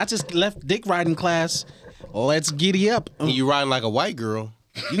I just left dick riding class. Let's giddy up. And you riding like a white girl.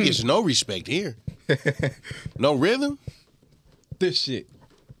 You get no respect here. No rhythm. This shit.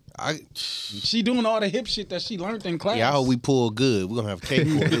 She doing all the hip shit that she learned in class. Yeah, I hope we pull good. We're gonna have cake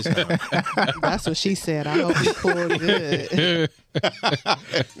pull this time. That's what she said. I hope we pull good.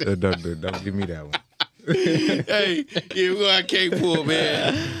 Don't give me that one. Hey, yeah, we're gonna have cake pull,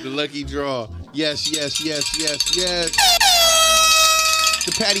 man. The lucky draw. Yes.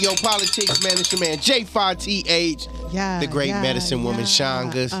 The Patio PolitiCz, man. It's your man, J5TH. Yeah. The great medicine woman,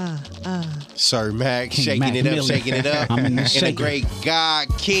 Shangas. Sir Mac, shaking it up. I'm in the And the shaker. great God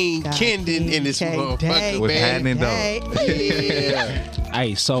King Kendon in this motherfucker, With man. hand Yeah.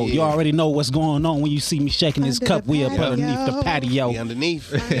 Hey, so you already know what's going on when you see me shaking this Under cup. the We up patio. underneath the patio. We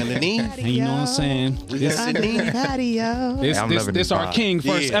underneath. And you know what I'm saying? This Under the patio. This, I'm this, loving this this our vibe. king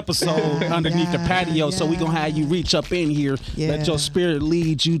first Yeah. episode underneath the patio. So we gonna have you reach up in here. Yeah. Let your spirit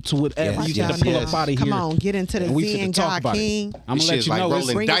lead you to whatever Yes, you yes, gotta pull yes. up out of here. Come on, get into the And we Z and finna talk God about King. it. I'm This gonna let shit's you like know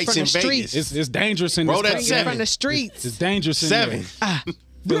rolling bring it dice from in the streets. Vegas. it's dangerous in Roll this that cup, seven. man. From the streets. It's dangerous in 7. there.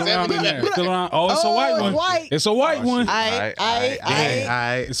 Feel around in there. Feel around. Oh, it's a Oh, white it's one. white. It's a white one.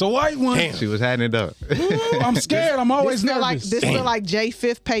 It's a white one. Damn. She was handing it up. Ooh, I'm scared. I'm always nervous. This feel like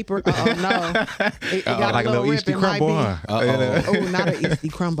J5th paper. No. It got Like a little rip. Easty It might crumble, be- huh? Oh, not an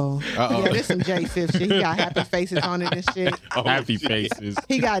Easty crumble. Yeah, this some J5th shit. He got happy faces on it and shit. Happy faces.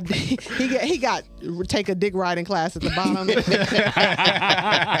 He got take a dick riding class at the bottom.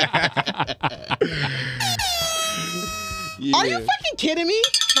 Are you fucking kidding me?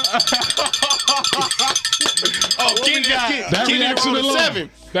 Oh, Kenny That reaction rolled a alone. 7.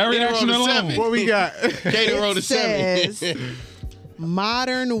 That Kenny reaction rolled a alone. 7. What we got? Kenny rolled a 7. Says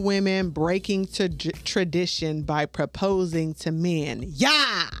modern women breaking tradition by proposing to men.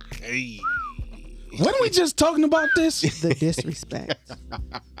 Yeah, Hey. When we just talking about this? the disrespect,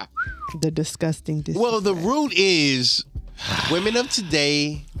 the disgusting disrespect. Well, the root is women of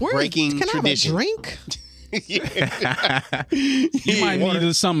today breaking Can tradition. I have a drink? You might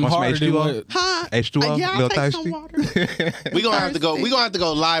need something Want some harder than H2O? what. Huh? H2O, Yeah, I'll little take thirsty. some water. We're gonna have to go. We're gonna have to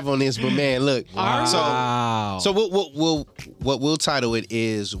go live on this, but man, look. Wow. So what we'll title it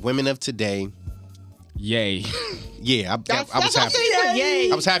is "Women of Today." Yay. Yeah, I was happy.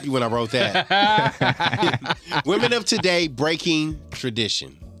 Yay. I was happy when I wrote that. Women of Today breaking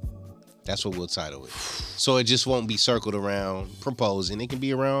tradition. That's what we'll title it. So it just won't be circled around proposing. It can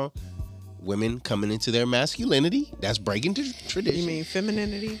be around women coming into their masculinity. That's breaking tradition. You mean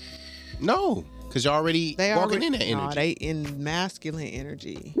femininity? No, because you're already walking in that energy. No, they in masculine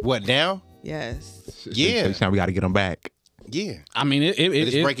energy. What now? Yes. Yeah. Each time we got to get them back. Yeah. I mean,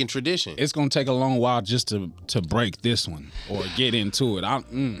 It's breaking tradition. It's gonna take a long while just to break this one or get into it.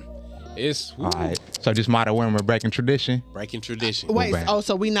 It's All right. So just modern women are breaking tradition. Breaking tradition. Wait. back.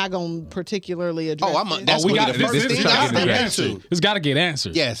 So we not gonna particularly address. That's we gonna got be the first this thing is I trying to step get into. It's got to get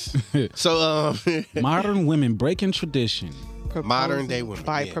answered. Yes. So Modern women breaking tradition. Proposing modern day women,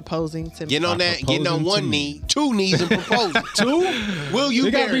 by yeah. proposing to getting on that, getting on proposing to one me. knee, 2 knees, and proposing. 2? Will you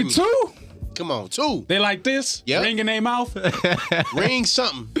They gotta marry be me? 2. Come on, 2. They like this. Yep. Ring in their mouth. Ring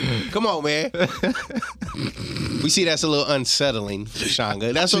something. Come on, man. We see that's a little unsettling for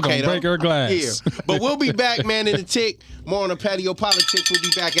Shanga. That's She okay, gonna though. break her glass. Yeah. But we'll be back, man, in a tick. More on the Patio PolitiCz. We'll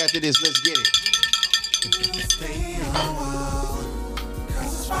be back after this. Let's get it.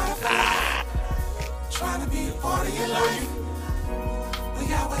 Trying to be a part of your life. We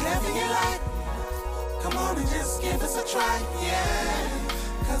got whatever you like. Come on and just give us a try, yeah.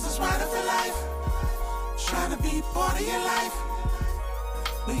 Cause it's right for life. Trying to be part of your life.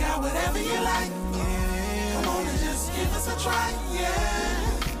 We got whatever you like, yeah. Come on and just give us a try,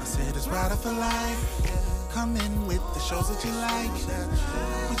 yeah. I said it's right for life. Come in with the shows that you like.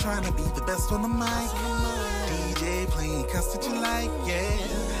 We trying to be the best on the mic. DJ playing cuss that you like, yeah.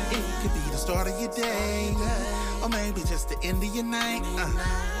 It could be the start of your day, or maybe just the end of your night.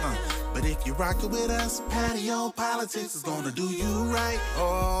 But if you're rocking with us, Patio PolitiCz is gonna do you right.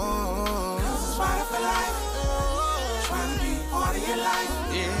 Oh, cause it's right for life. Trying to be part of your life.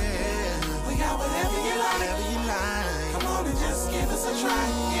 Yeah, we got whatever you like. Whatever you like. Come on and just give us a try.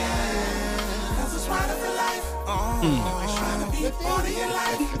 Yeah, cause it's right for life. Trying to be part of your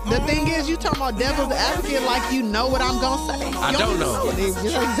life. The thing is, you talking about devil's advocate like you know what I'm gonna say. I don't know. it.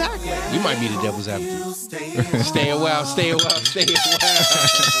 Exactly. You might be the devil's advocate. Stay a while, stay a while, stay a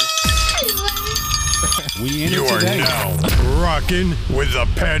while. We in You it are today. now rocking with the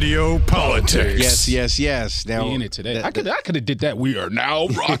Patio Politics. Yes. Now, We in it today. I could have did that. We are now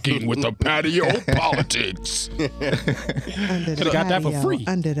rocking with the Patio Politics. Under the got that for patio, free.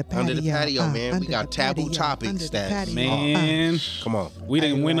 Under the patio, Under the patio, man. We under got the taboo patio, topics under the that- patio, Man, come on. we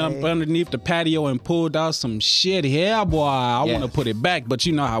done went up Anyway. underneath the patio and pulled out some shit here, boy. I Yeah. want to put it back, but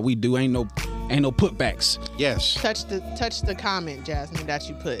you know how we do. Ain't no putbacks. Yes. Touch the comment, Jasmine, that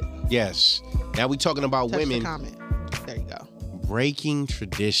you put. Yes. Now we talking about Touch women the comment. There you go. breaking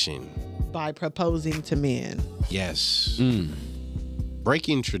tradition. By proposing to men. Yes. Mm.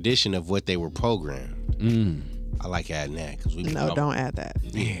 Breaking tradition of what they were programmed. Mm. I like adding that because we No, don't add that.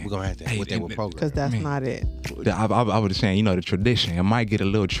 We're gonna have to Hey, what they were Because programmed. that's Man. not it. I was saying, the tradition, it might get a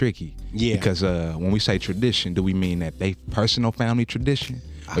little tricky. Yeah. Because when we say tradition, do we mean that they personal family tradition?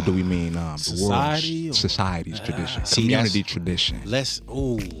 Or do we mean Society or- society's tradition, See, community that's- tradition? Let's.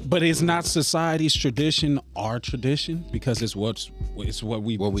 Ooh. But it's not society's tradition our tradition because it's what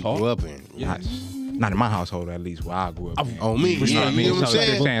we What we taught. grew up in. Not in my household, at least where I grew up. in. On me. You know what I mean? You know what I'm So,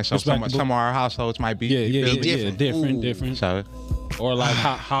 saying? so some of our households might be Yeah, different. different. So Or like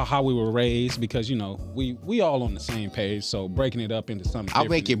how we were raised because we all on the same page. So breaking it up into something. I'll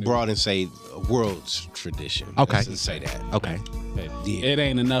make it different, broad and say world's tradition. Okay. Let's just say that. okay. Hey, Yeah. It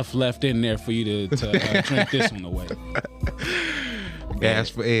ain't enough left in there for you to drink this one away. Gas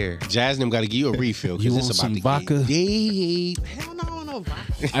for air. Jasmine got to give you a refill You because it's want about some to vodka? get deep. Hell no, I don't know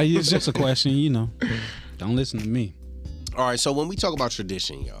vodka. It's just a question, Don't listen to me. All right, so when we talk about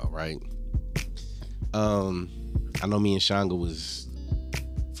tradition, y'all, right? I know me and Shanga was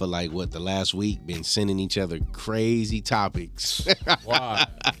for like the last week been sending each other crazy topics. Why?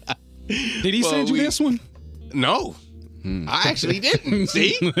 Did he Well, send you this one? No. I actually didn't.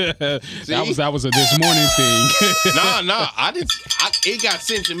 See? That was a this morning thing. No, I didn't. It got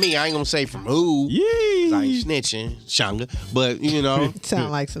sent to me. I ain't gonna say from who. 'Cause I ain't snitching, Shanga. But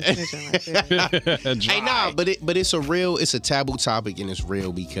Sound like some snitching right there. Hey, nah, but it's a taboo topic and it's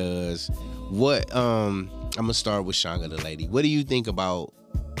real because what I'm gonna start with Shanga, the lady. What do you think about?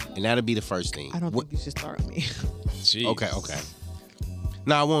 And that'll be the first thing. I don't think you should start with me. Jeez. Okay.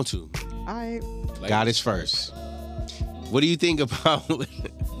 No, I want to. All right. God is first. What do you think about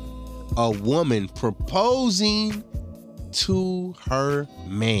a woman proposing to her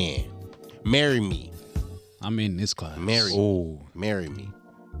man? Marry me. I'm in this class. Marry. Oh, Marry me.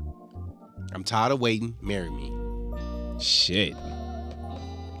 I'm tired of waiting. Marry me. Shit.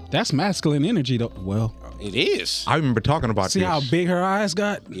 That's masculine energy, though. Well, It is. I remember talking about see this. how big her eyes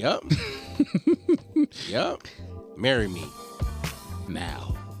got? Yep. Yep. Marry me. Now.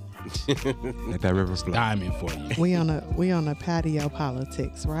 Let that river flow. Diamond for you. We on a patio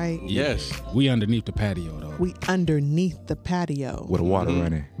politics, right? Yes. We underneath the patio, though. We underneath the patio With the water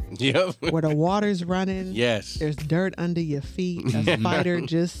running. Yep. where the water's running. Yes. There's dirt under your feet. A spider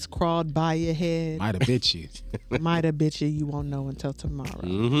just crawled by your head. Might have bit you. Might have bit you. You won't know until tomorrow.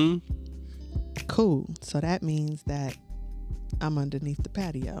 Mm-hmm. Cool. So that means that I'm underneath the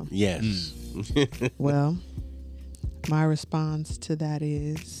patio. Yes. Well, my response to that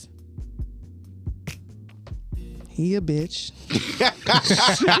is, he a bitch.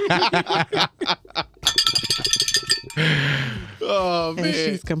 Oh And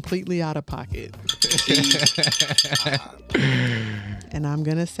she's completely out of pocket. And I'm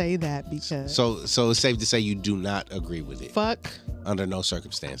going to say that because So it's safe to say you do not agree with it fuck under no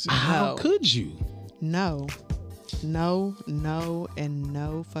circumstances. How no. could you? No, and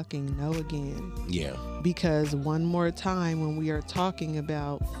no fucking no again. Yeah. Because one more time, when we are talking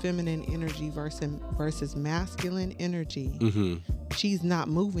about feminine energy versus masculine energy, Mm-hmm. she's not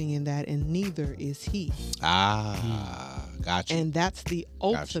moving in that, and neither is he. Gotcha. And that's the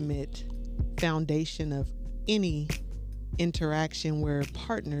ultimate foundation of any interaction where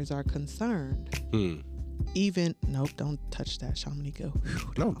partners are concerned. Even nope, don't touch that. Shamani go.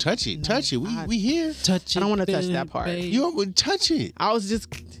 No, touch it. No, Touch it. We here. Touch I don't want to touch that part. You would touch it. I was just.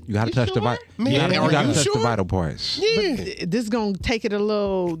 You gotta touch the vital. Man, You are gotta you touch sure? the vital parts. Yeah. This gonna take it a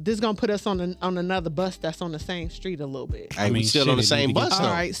little. This gonna put us on another bus that's on the same street a little bit. Hey, we mean, still shit, on the it same need to bus get- though.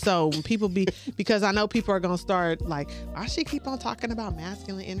 All right, so people because I know people are gonna start like, I should keep on talking about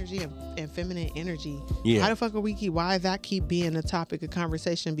masculine energy and feminine energy. Yeah. How the fuck are we why that keep being a topic of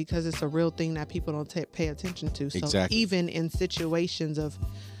conversation? Because it's a real thing that people don't pay attention to. So Exactly. even in situations of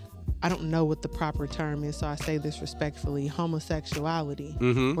I don't know what the proper term is, so I say this respectfully, homosexuality,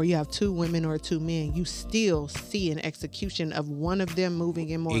 Mm-hmm. where you have two women or two men, you still see an execution of one of them moving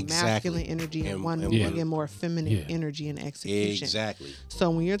in more masculine energy and one moving in more feminine energy and execution. Exactly. So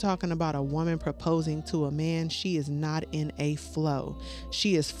when you're talking about a woman proposing to a man, she is not in a flow.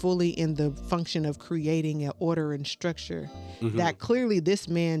 She is fully in the function of creating an order and structure that clearly this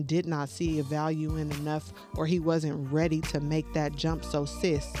man did not see a value in enough, or he wasn't ready to make that jump. So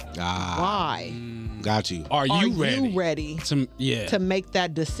sis, why Got you. Are you ready to make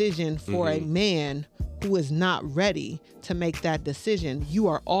that decision for a man who is not ready to make that decision? You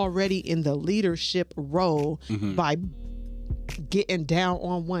are already in the leadership role by getting down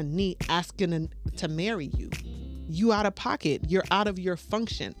on one knee asking to marry you. You out of pocket. You're out of your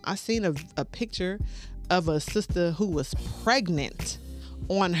function. I seen a picture of a sister who was pregnant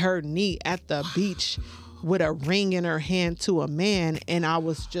on her knee at the beach with a ring in her hand to a man, and I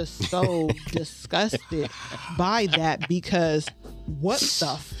was just so disgusted by that, because what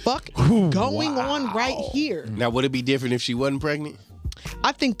the fuck is going on right here? Now, would it be different if she wasn't pregnant?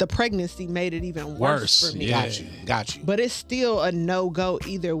 I think the pregnancy made it even worse for me. Got you. But it's still a no-go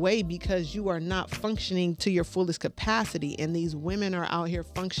either way, because you are not functioning to your fullest capacity. And these women are out here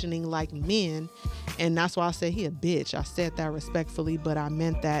functioning like men. And that's why I say he a bitch. I said that respectfully, but I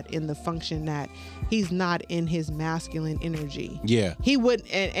meant that in the function that he's not in his masculine energy. Yeah. He would,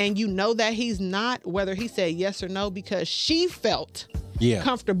 and you know that he's not, whether he said yes or no, because she felt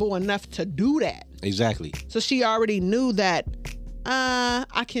comfortable enough to do that. Exactly. So she already knew that,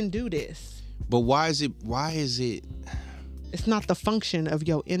 I can do this. But why is it? It's not the function of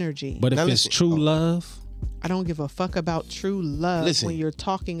your energy. But if it's true love, I don't give a fuck about true love when you're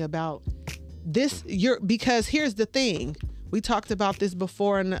talking about this. Because here's the thing. We talked about this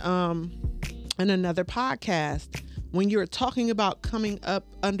before in another podcast. When you're talking about coming up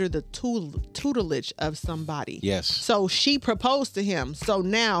under the tutelage of somebody. Yes. So she proposed to him. So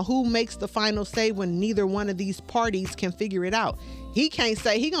now who makes the final say when neither one of these parties can figure it out? He can't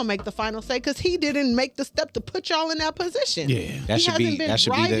say he gonna make the final say because he didn't make the step to put y'all in that position. Yeah. That should be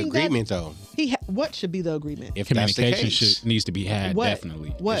the agreement though. What should be the agreement? If that's the case, needs to be had,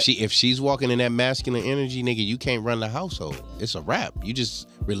 definitely. What? If she's walking in that masculine energy, nigga, you can't run the household. It's a wrap. You just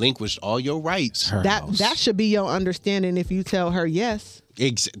relinquished all your rights. That should be your understanding if you tell her yes.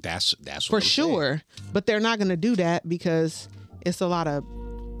 That's what for I'm sure. saying. But they're not gonna do that because it's a lot of.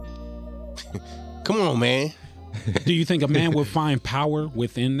 Come on, man. Do you think a man would find power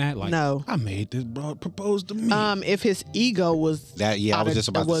within that? Like, no. I made this broad propose to me. If his ego was I was just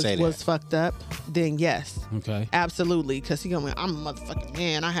about to say that was fucked up, then yes. Okay. Absolutely, because he gonna be, I'm a motherfucking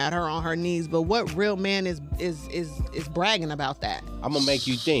man. I had her on her knees. But what real man is bragging about that? I'm gonna make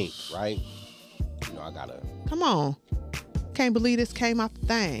you think, right? You know, I gotta. Come on. Can't believe this came out the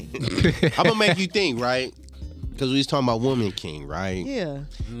thing. I'm gonna make you think, right? Because we was talking about woman king, right? Yeah.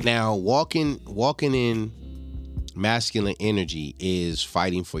 Now, walking in masculine energy is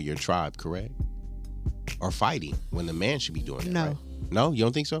fighting for your tribe, correct? Or fighting when the man should be doing it, No. right? No? You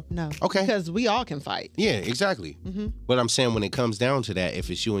don't think so? No. Okay. Because we all can fight. Yeah, exactly. Mm-hmm. But I'm saying when it comes down to that, if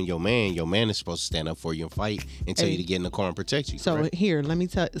it's you and your man is supposed to stand up for you and fight and tell you to get in the car and protect you. So correct? here, let me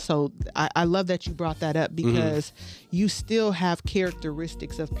tell. So I love that you brought that up because you still have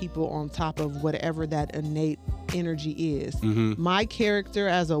characteristics of people on top of whatever that innate energy is. My character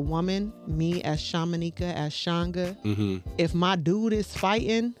as a woman, me as Shamanika, as Shanga, if my dude is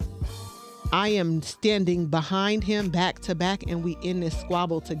fighting, I am standing behind him back to back and we in this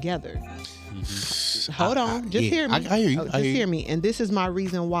squabble together. Hold on. Just hear me. I hear you. Just hear me. And this is my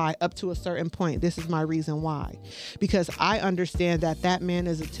reason why, up to a certain point, this is my reason why. Because I understand that man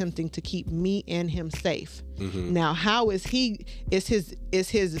is attempting to keep me and him safe. Now, how is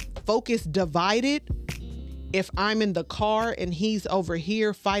his focus divided? If I'm in the car and he's over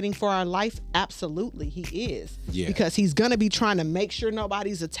here fighting for our life, absolutely he is. Yeah. Because he's gonna be trying to make sure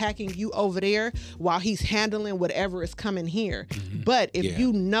nobody's attacking you over there while he's handling whatever is coming here. But if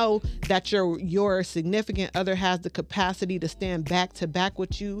you know that your significant other has the capacity to stand back to back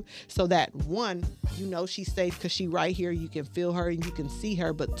with you, so that one, you know she's safe because she right here, you can feel her and you can see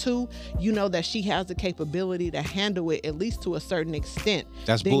her. But two, you know that she has the capability to handle it at least to a certain extent.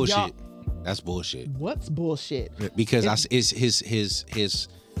 That's bullshit. That's bullshit. What's bullshit? Because his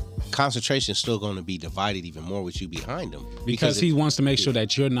concentration is still going to be divided even more with you behind him. Because he wants to make sure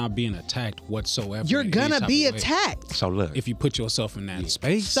that you're not being attacked whatsoever. You're gonna be attacked. So look, if you put yourself in that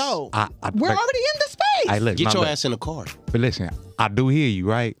space. So we're already in the space. look, get your ass in the car. But listen, I do hear you,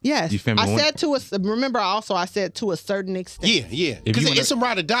 right? Yes. You feel me? I said to us. Remember, I said to a certain extent. Yeah. Because it's some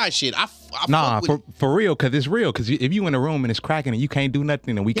ride or die shit. Nah, for real, because it's real. Because if you in a room and it's cracking and you can't do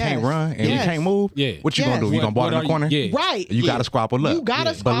nothing and we can't run and we can't move, what you gonna do? You gonna ball in the corner? Yeah. Right. You gotta squabble up. You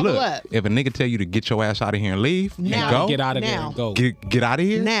gotta But squabble look, up. if a nigga tell you to get your ass out of here and leave, Now. and go, Get out of there Now. and go. get out of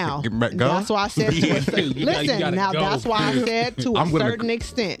here. Now, Go. that's why I said to a certain, You listen. gotta Now, go. that's why I said to a I'm gonna- certain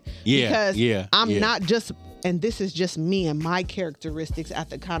extent. Yeah, Because yeah, I'm yeah. not just, and this is just me and my characteristics as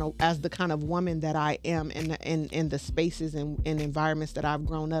the kind of woman that I am in the spaces and environments that I've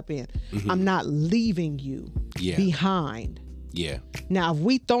grown up in. I'm not leaving you behind. Yeah. Now, if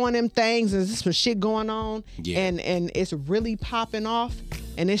we throwing them things and there's some shit going on Yeah. and it's really popping off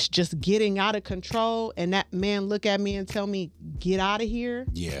and it's just getting out of control and that man look at me and tell me, get out of here.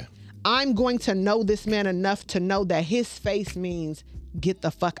 Yeah. I'm going to know this man enough to know that his face means get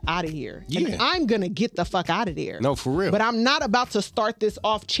the fuck out of here. Yeah. And I'm going to get the fuck out of there. No, for real. But I'm not about to start this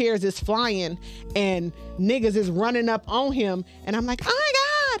off, chairs is flying and niggas is running up on him and I'm like, oh my God.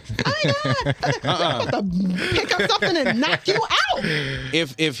 I'm about to pick up something and knock you out.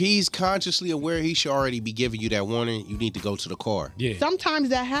 If he's consciously aware, he should already be giving you that warning. You need to go to the car. Yeah. Sometimes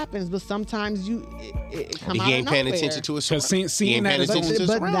that happens, but sometimes it come out He of ain't paying nowhere. attention to his Because seeing He ain't that paying is attention to his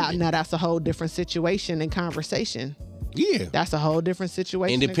But surroundings. now that's a whole different situation and conversation. Yeah. That's a whole different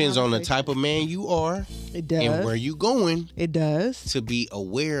situation. It depends and on the conversation. type of man you are It does. and where you going It does. to be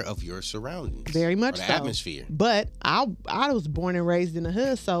aware of your surroundings. Very much or the so. atmosphere. But I was born and raised in the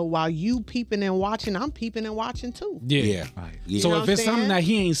hood, so while you peeping and watching, I'm peeping and watching too. Yeah. Yeah. You So know if what it's I'm something saying? that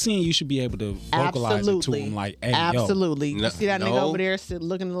he ain't seen, you should be able to vocalize it to him like, hey, Absolutely. No- You see that nigga no. over there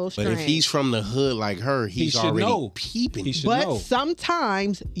looking a little But strange. if he's from the hood like her, he's should already know. peeping. He should but know.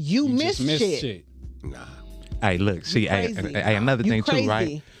 sometimes you miss just miss shit. Nah. Hey, look, see, hey, Crazy. another You thing crazy. too,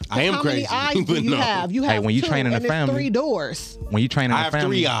 right? 'Cause I am how crazy, many eyes do but you no. have? You Hey, have when you two, training a and it's family- 3 doors. When you training I a have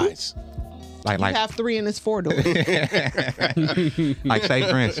family, 3 eyes. like You have 3 and it's 4 doors. like say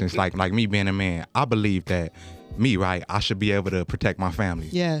for instance, like me being a man, I believe that me, right, I should be able to protect my family.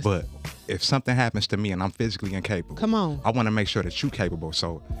 Yes. But if something happens to me and I'm physically incapable, Come on. I want to make sure that you're capable.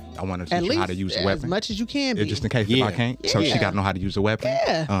 So I want to At teach you least how to use a as weapon. much as you can be. Just in case if Yeah. I can't. So she Yeah. got to know how to use a weapon.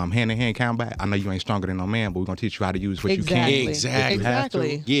 Yeah. Hand-to-hand combat. I know you ain't stronger than no man, but we're going to teach you how to use what Exactly. you can. Exactly. If you have to.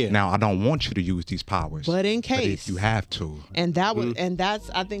 Exactly. Yeah. Now, I don't want you to use these powers. But in But case. if you have to. And that was, and that's,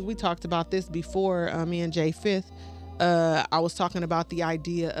 I think we talked about this before, me and Jay Fifth. I was talking about the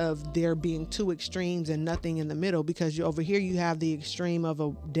idea of there being 2 extremes and nothing in the middle, because over here you have the extreme of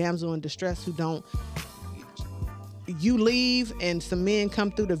a damsel in distress who don't. You leave and some men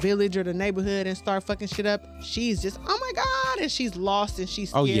come through the village or the neighborhood and start fucking shit up. She's just, oh my God, and she's lost and she's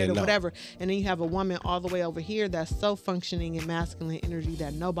scared Oh, yeah, or no. whatever. And then you have a woman all the way over here that's so functioning in masculine energy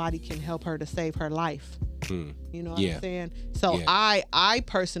that nobody can help her to save her life. You know what Yeah. I'm saying? So Yeah. I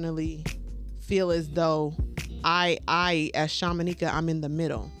personally feel as though I as Shamanika, I'm in the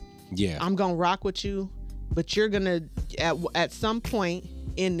middle. Yeah. I'm gonna rock with you, but you're gonna at some point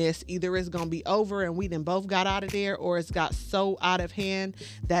in this, either it's gonna be over and we done both got out of there, or it's got so out of hand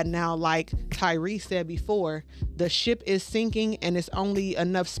that now, like Tyree said before, the ship is sinking and it's only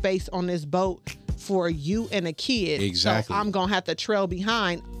enough space on this boat for you and a kid. Exactly. So I'm gonna have to trail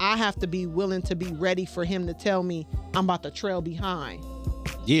behind. I have to be willing to be ready for him to tell me I'm about to trail behind.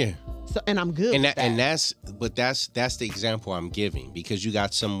 Yeah. So, and I'm good. And with that. that's the example I'm giving, because you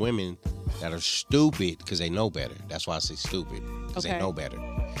got some women that are stupid because they know better. That's why I say stupid, because they Okay. know better.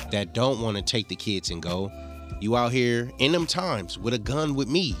 That don't want to take the kids and go. You out here in them times with a gun with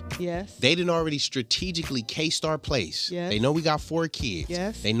me. Yes. They didn't already strategically cased our place. Yes. They know we got 4 kids.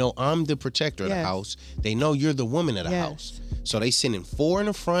 Yes. They know I'm the protector of the Yes. house. They know you're the woman of the Yes. house. So they sending 4 in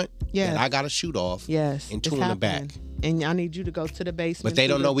the front Yes. that I got to shoot off. Yes. And it's 2 in the back. happening. And I need you to go to the basement. But they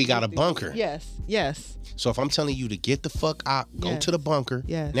to don't the- know we got a bunker. Yes. Yes. So if I'm telling you to get the fuck out, go Yes. to the bunker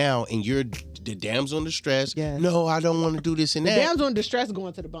Yes. now, and you're the damsel in distress. Yes. No, I don't want to do this and The that. damsel in distress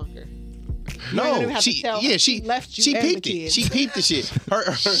going to the bunker. You don't even No, have to she, tell her. yeah, She left you she and the peeped it. kids. She peeped the shit.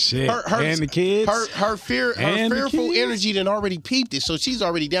 Shit. And the kids. Her And the fearful kids. energy done already peeped it, so she's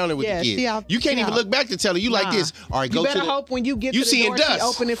already down there with Yeah, the kids. see how- You can't see even how- look back to tell her. You like Nah. this. All right, You go better to the. hope when you get You to the seeing door, dust. she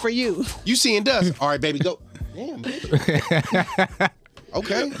open it for you. You seeing dust. All right, baby, go. Damn, bitch.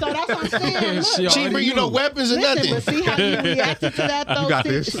 Okay. So that's what I'm saying. Look, She She ain't bring you no weapons or listen, nothing. but see how you reacted to that though? You got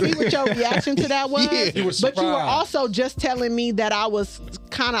see, this. see what your reaction to that was? Yeah, you was but you were surprised. also just telling me that I was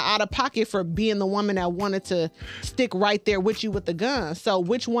kind of out of pocket for being the woman that wanted to stick right there with you with the gun. So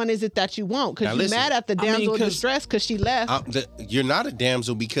which one is it that you want? Now Because you listen, mad at the I mean, damsel in 'cause- distress because she left. You're not a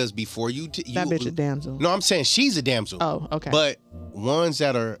damsel because before you. That bitch a damsel. No, I'm saying she's a damsel. Oh, okay. But ones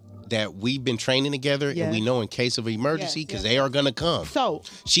that are that we've been training together, and we know in case of emergency, because they are gonna come. So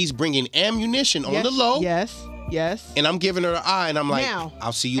she's bringing ammunition on the low. Yes. And I'm giving her the eye, and I'm like,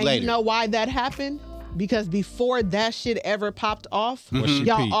 I'll see you later. You know why that happened? Because before that shit ever popped off,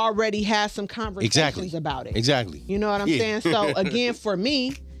 y'all already had some conversations about it. Exactly. You know what I'm saying? So again, for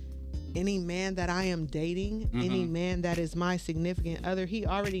me, any man that I am dating, any man that is my significant other, he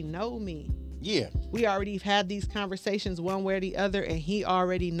already know me. Yeah. We already had these conversations one way or the other, and he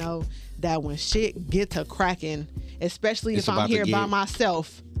already know that when shit get to cracking, especially if I'm here by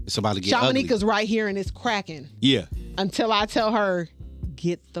myself, it's about to get ugly. Shamanika's right here and it's cracking. Yeah. Until I tell her,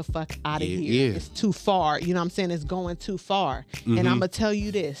 get the fuck out of here. Yeah. It's too far. You know what I'm saying? It's going too far. And I'm going to tell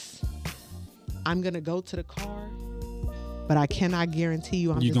you this. I'm going to go to the car, but I cannot guarantee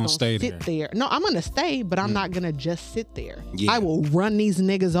you I'm just going to sit there. No, I'm going to stay, but I'm not going to just sit there. Yeah. I will run these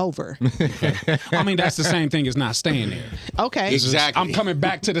niggas over. I mean, that's the same thing as not staying there. Okay. Exactly. I'm coming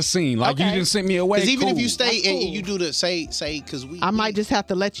back to the scene. Like, you didn't send me away. Because even if you stay and you do the say, because I might just have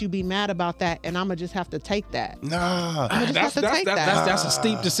to let you be mad about that, and I'm going to just have to take that. Nah. That's a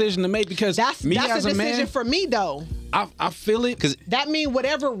steep decision to make, because that's as a a decision man, for me, though. I feel it. Because that means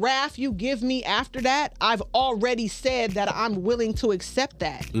whatever wrath you give me after that, I've already said that I'm willing to accept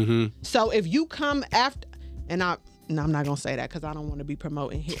that. So if you come after, and I'm not gonna say that because I don't want to be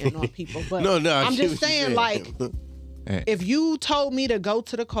promoting hitting on people, but I'm just saying, like, if you told me to go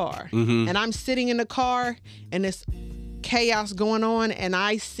to the car and I'm sitting in the car and it's chaos going on and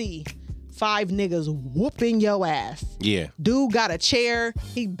I see 5 niggas whooping your ass. Yeah. Dude got a chair,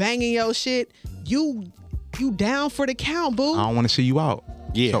 he banging your shit. You down for the count, boo. I don't want to see you out.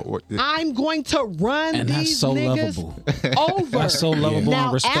 Yeah. So, I'm going to run these niggas over. That's so lovable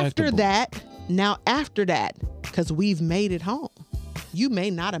and respectable. Now after that, because we've made it home. You may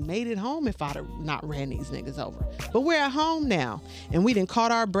not have made it home if I'd have not ran these niggas over. But we're at home now. And we done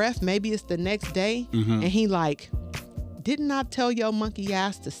caught our breath. Maybe it's the next day. And he like, didn't I tell your monkey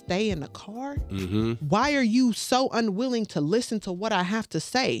ass to stay in the car? Why are you so unwilling to listen to what I have to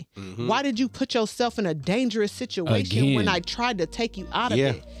say? Why did you put yourself in a dangerous situation when I tried to take you out of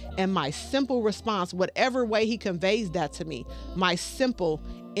it? And my simple response, whatever way he conveys that to me, my simple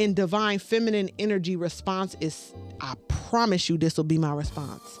in divine feminine energy response is, I promise you this will be my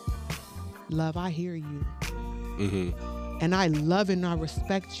response. Love, I hear you. And I love and I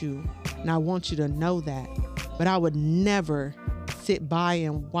respect you. And I want you to know that. But I would never sit by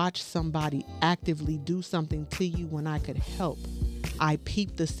and watch somebody actively do something to you when I could help. I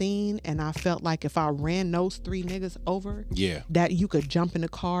peeped the scene and I felt like if I ran those 3 niggas over, that you could jump in the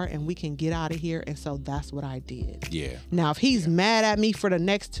car and we can get out of here. And so that's what I did. Yeah. Now, if he's mad at me for the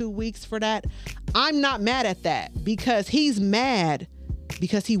next 2 weeks for that, I'm not mad at that, because he's mad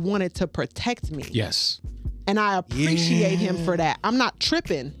because he wanted to protect me. Yes. And I appreciate him for that. I'm not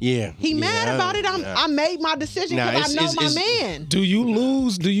tripping. Yeah. He mad about it. I made my decision because I know my man. Do you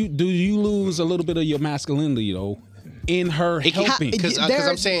lose a little bit of your masculinity though in her helping? Because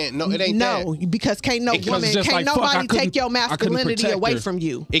I'm saying no, it ain't that. No, because can't nobody take your masculinity away from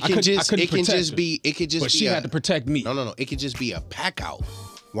you. It can just be. But she had to protect me. No. It could just be a pack out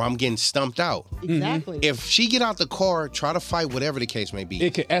where I'm getting stumped out. Exactly. If she get out the car, try to fight, whatever the case may be,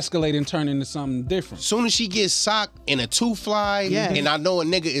 it could escalate and turn into something different. Soon as she gets socked in a 2-fly, and I know a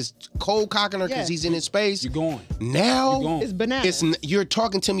nigga is cold cocking her because he's in his space. You're going. Now it's bananas. You're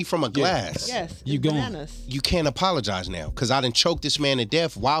talking to me from a glass. Yes. You going. Bananas. You can't apologize now because I done choked this man to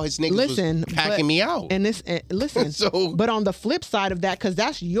death while his niggas was packing me out. And listen, but on the flip side of that, because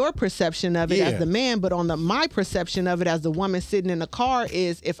that's your perception of it as the man, but on my perception of it as the woman sitting in the car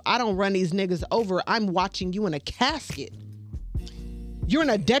is, if I don't run these niggas over, I'm watching you in a casket. You're in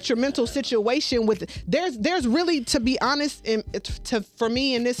a detrimental situation with. There's really, to be honest, for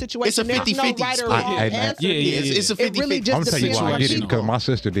me in this situation, it's a 50-50 there's no right or wrong answer. It's a 50-50. It really just I'm gonna tell you why I did it, because my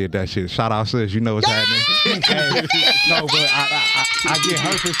sister did that shit. Shout out, sis. You know what's happening. No, but I get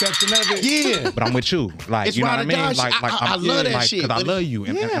her perception of it. Yeah, but I'm with you. Like, it's you know what I mean? I love that shit. Because I love you,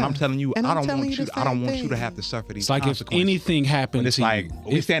 and I'm telling you, I don't want you. I don't want thing. you to have to suffer these. It's like consequences. if anything happened, it's to like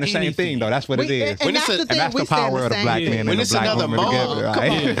you, we stand the same thing though. That's what it is. And that's the power of the black man and the black woman together.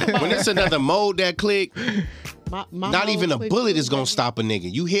 Right? When it's another mode that click, my not even a bullet is gonna stop a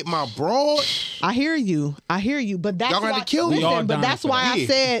nigga. You hit my broad. I hear you, but that's y'all why. gonna kill me. Listen, but that's why I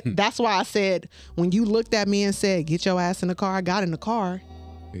said. That's why I said when you looked at me and said, "Get your ass in the car," I got in the car.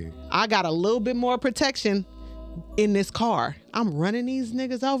 Yeah. I got a little bit more protection in this car. I'm running these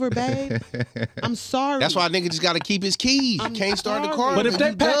niggas over, babe. I'm sorry. That's why a nigga just got to keep his keys. You can't start the car. But if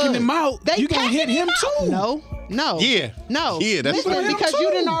they packing him out, you gonna hit him too. No. No. Yeah. No. Yeah, that's Listen, right. because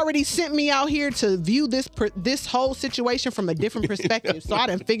you done already sent me out here to view this whole situation from a different perspective. So I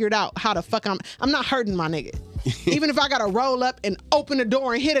done figured out how the fuck I'm not hurting my nigga. Even if I gotta roll up and open the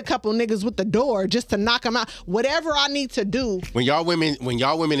door and hit a couple niggas with the door just to knock them out, whatever I need to do. When y'all women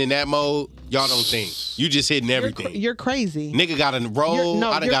in that mode, y'all don't think. You just hitting everything. You're crazy. Nigga got to roll.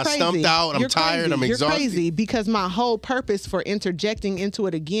 I done got stumped out. I'm tired. I'm exhausted. You're crazy because my whole purpose for interjecting into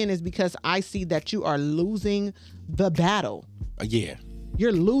it again is because I see that you are losing the battle. Yeah.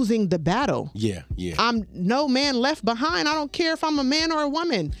 You're losing the battle. Yeah, yeah. I'm no man left behind. I don't care if I'm a man or a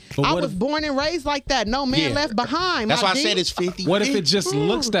woman. I was born and raised like that. No man left behind. That's why I said it's 50. What if it just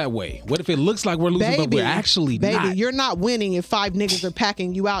looks that way? What if it looks like we're losing, but we're actually not? Baby, you're not winning if 5 niggas are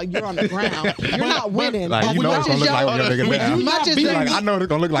packing you out. You're on the ground. You're not winning. Like, you know it's gonna look like when your nigga down. Like, I know it's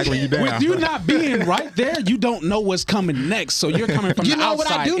gonna look like when you down. With you not being right there, you don't know what's coming next. So you're coming from the outside. You know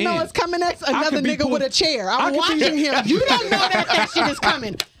what I do know is coming next? Another nigga with a chair. I'm watching him. You don't know that shit is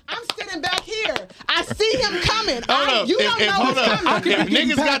coming. I'm sitting back here. I see him coming. You don't know what's coming. If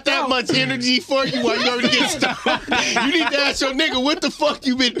niggas got that much energy for you while you already get stuck, you need to ask your nigga what the fuck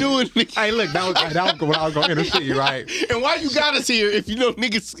you been doing. Hey, look, that was what I was going to intercede, right? And why you got us here if you know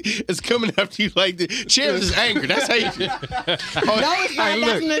niggas is coming after you like this? Chairs is anger. That's hatred. No, it's not.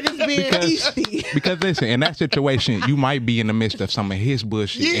 That's niggas being easy. Because listen, in that situation, you might be in the midst of some of his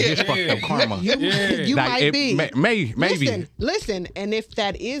bullshit and his fucked up karma. You might be. Maybe. Listen, and if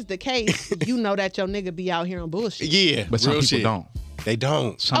that is the case, you know that your nigga be out here on bullshit. Yeah, but some people don't. They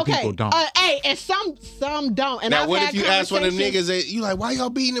don't. Some people don't. And some don't. And now, what if you ask one of them niggas, you like, why y'all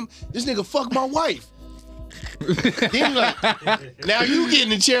beating him? This nigga fucked my wife. Then like, now you get in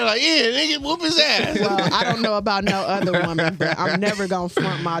the chair like, yeah, nigga, whoop his ass. Well, I don't know about no other woman, but I'm never gonna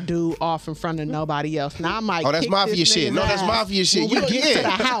front my dude off in front of nobody else. Now I might. Oh, that's mafia shit. No, that's mafia shit. When we get to the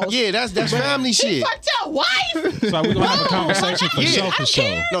house. Yeah, that's family shit. He fucked your wife. So we're gonna have a conversation for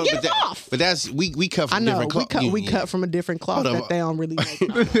sure. No, but that's we cut from different cloth. We cut from a different cloth that they don't really make.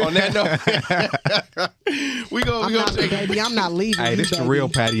 On that note, I'm not leaving. Hey, this is the real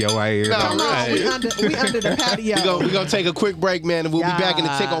patio right here. Come on, we under the patio. We're gonna take a quick break, man, and we'll be back in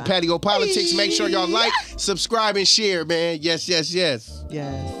the tick on Patio Politics. Make sure y'all like, subscribe, and share, man. Yes. Yes.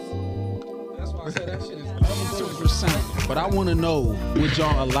 That's why I said that shit is 100%. But I want to know, would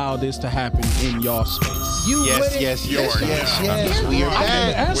y'all allow this to happen in y'all space? Yes. We are back.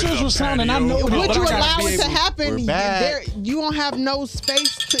 The answers were sounding. I know. Would you allow it to happen? You won't have no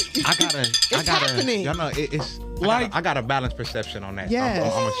space to. It's happening. Y'all know it's. Like I got a balanced perception on that. Yes. I'm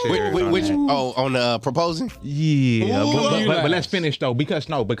gonna share. On the proposing? Yeah, but let's finish though because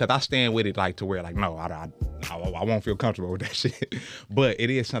I stand with it like to where like no, I won't feel comfortable with that shit. But it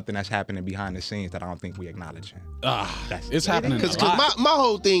is something that's happening behind the scenes that I don't think we acknowledge. It's happening. Because my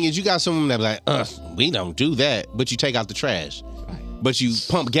whole thing is you got someone that be like, we don't do that, but you take out the trash, but you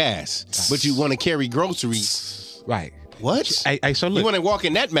pump gas, but you want to carry groceries, right? What? So look, you want to walk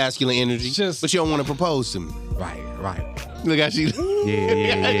in that masculine energy, but you don't want to propose to me. Right. Look at you.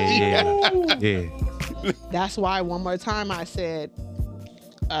 Yeah. That's why one more time I said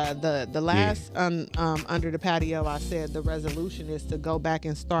the last under the patio. I said the resolution is to go back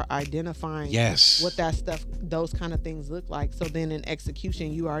and start identifying what that stuff, those kind of things look like. So then in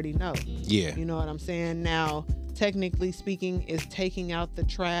execution, you already know. Yeah. You know what I'm saying? Now, technically speaking, is taking out the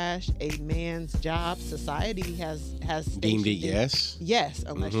trash a man's job? Society has deemed it yes. Yes,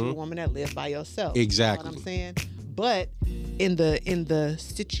 unless you're a woman that lives by yourself. Exactly. You know what I'm saying? But in the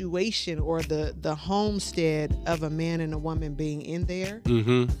situation or the homestead of a man and a woman being in there,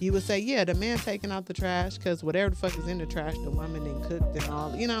 you would say, yeah, the man taking out the trash because whatever the fuck is in the trash, the woman ain't cooked and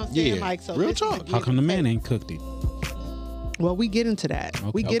all. You know what I'm saying? Yeah. Like, so real talk. How come the man ain't cooked it? Well, we get into that.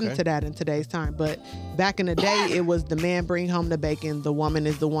 Okay. We get into that in today's time. But back in the day, it was the man bring home the bacon. The woman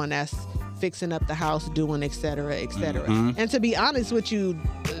is the one that's fixing up the house, doing et cetera, et cetera. And to be honest with you,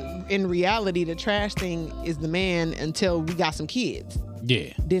 in reality, the trash thing is the man until we got some kids.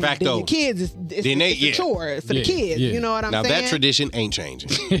 Yeah. Then the kids it's a chore for the kids. You know what I'm saying? Now that tradition ain't changing.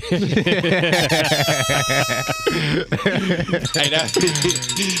 Hey,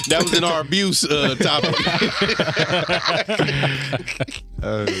 that was in our abuse topic.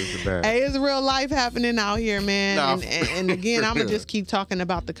 Hey, it's real life happening out here, man. And again, I'm gonna just keep talking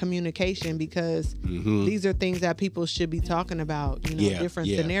about the communication because these are things that people should be talking about. You know, different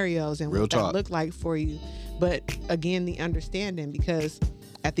scenarios and what that look like for you. But again, the understanding, because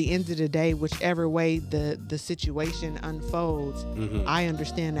at the end of the day, whichever way the situation unfolds, I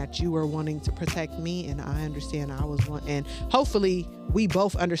understand that you were wanting to protect me, and I understand I was and hopefully we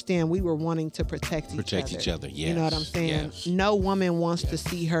both understand we were wanting to protect each other. Yes. You know what I'm saying? Yes. No woman wants to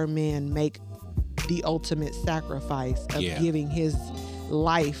see her man make the ultimate sacrifice of giving his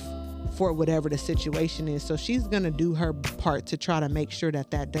life for whatever the situation is. So she's going to do her part to try to make sure that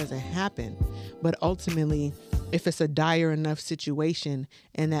that doesn't happen. But ultimately, if it's a dire enough situation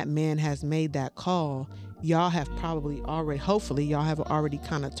and that man has made that call, y'all have probably already, hopefully y'all have already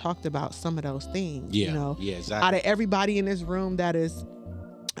kind of talked about some of those things. Yeah, you know, yeah, exactly. Out of everybody in this room that is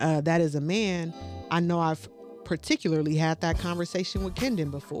a man, I know I've particularly had that conversation with Kendon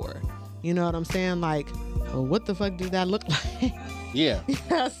before. You know what I'm saying? Like, well, what the fuck did that look like? Yeah. You know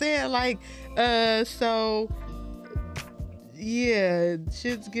what I'm saying? Like, so yeah,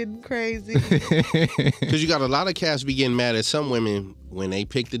 shit's getting crazy. Because you got a lot of cats be getting mad at some women when they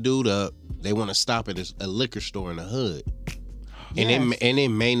pick the dude up, they want to stop at a liquor store in the hood. Yes. And it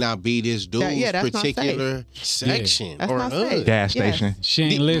may not be this dude's that's particular section That's or not hood. safe. Gas station. She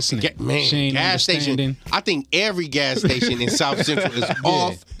ain't listening. Man, She ain't gas station. understanding. I think every gas station in South Central is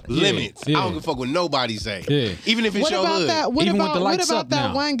off limits. Yeah. I don't give a fuck what nobody say. Yeah. Even if it's What your about hood. that? What Even with about, the what lights about up that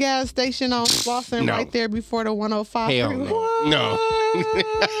now. one gas station on Slauson No. right there before the 105? Hell freeway? no.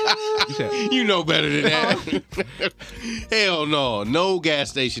 No. You know better than that. Hell no. No gas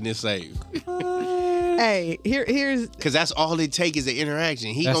station is safe. Hey, here's Because that's all it takes is an interaction.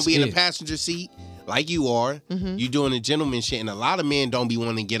 He That's gonna be in the it. passenger seat like you are. You doing the gentleman shit. And a lot of men don't be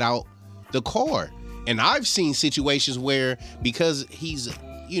wanting to get out the car. And I've seen situations where because he's,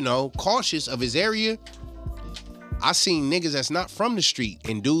 cautious of his area, I seen niggas that's not from the street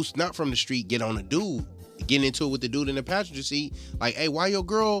and dudes not from the street get on a dude, getting into it with the dude in the passenger seat. Like, hey, why your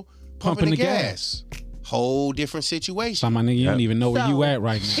girl pumping the gas? Whole different situation. So my nigga, you don't even know where you at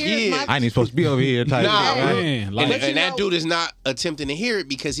right now. here's Yeah. I ain't even supposed to be over here. Type Nah, shit, bro. right? Man, like, And you that know- dude is not attempting to hear it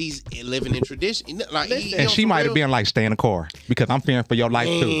because he's living in tradition. Like, And she might have been like, stay in the car because I'm fearing for your life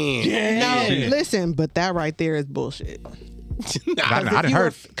too. no, listen, but that right there is bullshit. I done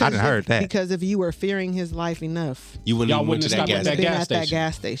heard that. Because if you were fearing his life enough, You wouldn't Y'all even went to wouldn't that have gas stopped been at station. gas at that station.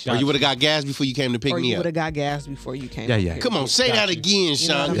 gas station, Or you would have got gas before you came to pick or me you up. would have got gas before you came. Yeah, up yeah. here. Come on, say that again, You know what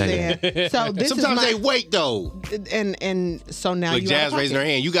Sean. I'm saying? So this Sometimes is they my, wait though. and so now Look, you Jazz raising her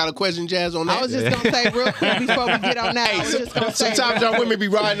hand. You got a question, Jazz, on that? I was just gonna say real quick before we get on that. I was just gonna say Sometimes y'all women be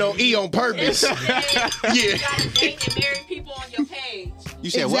riding on E on purpose. You Yeah. gotta date and marry people on your page. You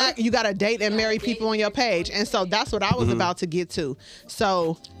said what? You got to date and marry people on your page. And so that's what I was about to get to.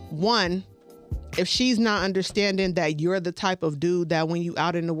 So, one, if she's not understanding that you're the type of dude that when you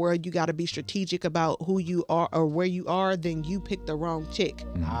out in the world, you got to be strategic about who you are or where you are, then you picked the wrong chick.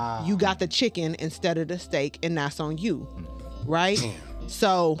 You got the chicken instead of the steak, and that's on you. Right?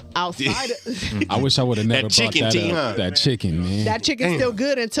 So outside of I wish I would have never brought chicken that tea, up. huh? That chicken, man. that chicken's still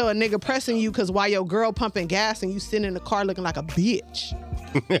good until a nigga pressing you because while your girl pumping gas and you sitting in the car looking like a bitch.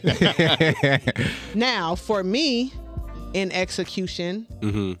 Now, for me, in execution,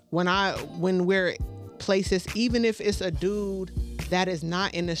 when we're places, even if it's a dude that is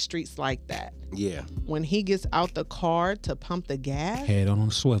not in the streets like that, Yeah. when he gets out the car to pump the gas, Head on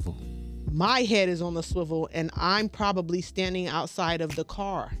a swivel. my head is on the swivel and I'm probably standing outside of the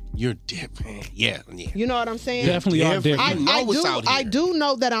car. You're different. Yeah. You know what I'm saying? Definitely are different. You know what's out here. I do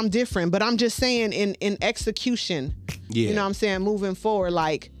know that I'm different, but I'm just saying in execution, Yeah. you know what I'm saying, moving forward,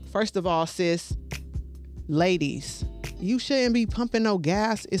 like, first of all, sis, ladies, you shouldn't be pumping no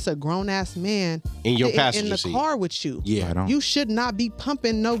gas. It's a grown-ass man In your in passenger the seat. car with you. Yeah. Right on. You should not be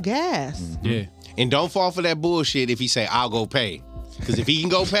pumping no gas. Yeah. And don't fall for that bullshit if he say, I'll go pay. Because if he can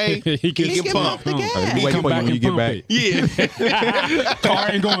go pay, He can He can pump the gas. He wait come for you back when you and get pump back. it. Yeah.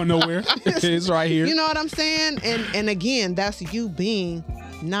 Car ain't going nowhere. It's right here. You know what I'm saying? And again, that's you being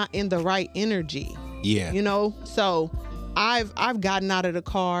not in the right energy. Yeah. You know? So I've gotten out of the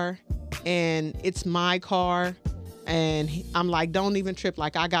car and it's my car. And I'm like, don't even trip.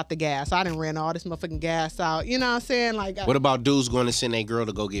 Like, I got the gas. I done ran all this motherfucking gas out. You know what I'm saying? Like, What about dudes going to send a girl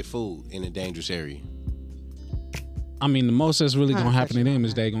to go get food in a dangerous area? I mean, the most that's really Huh, gonna happen to that's them right.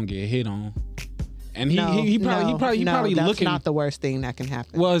 is they gonna get hit on. And he no, probably that's looking. not the worst thing that can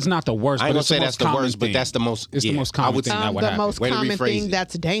happen. Well, it's not the worst. I ain't but gonna it's say the that's most the common worst, but thing. that's the most. It's the most I common would thing say that would the happen. most Way to common rephrase thing it.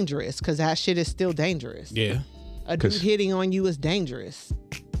 that's dangerous, because that shit is still dangerous. Yeah. A dude 'Cause- hitting on you is dangerous.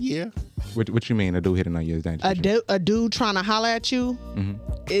 Yeah. What you mean? A dude hitting on you is dangerous? A dude trying to holler at you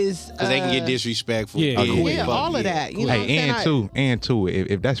is Because they can get disrespectful. Yeah, yeah, fuck all of yeah. that. You know what I'm Hey, saying? and two,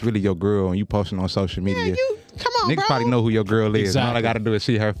 if that's really your girl and you posting on social media, You come on, niggas bro. probably know who your girl is. And all I Exactly. gotta do is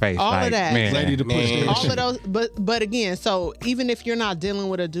see her face. All of like, that. Man, Ready to push Man. that all shit. of those, but again, so even if you're not dealing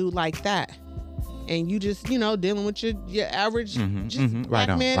with a dude like that, and you just dealing with your average just black Right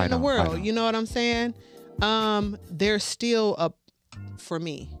on, man right in the on, world, right on. you know what I'm saying? There's still for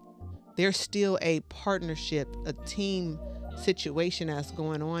me, there's still a partnership, a team situation that's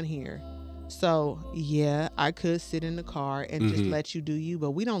going on here. So yeah, I could sit in the car and just let you do you,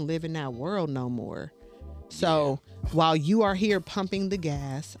 but we don't live in that world no more. So while you are here pumping the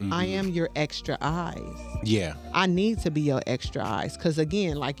gas, I am your extra eyes. Yeah. I need to be your extra eyes. Cause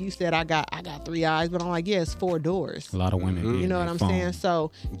again, like you said, I got 3 eyes, but I'm like, yeah, it's 4 doors. A lot of women. You know what I'm saying?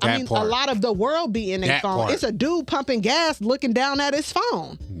 So That I mean, part. a lot of the world be in their That phone. part. It's a dude pumping gas, looking down at his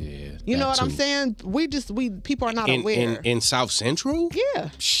phone. Yeah. You know that what I'm too. saying? People are not In aware. in South Central? Yeah.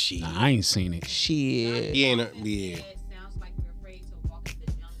 Shit. Nah, I ain't seen it. Shit. Yeah. It sounds like we're afraid to walk in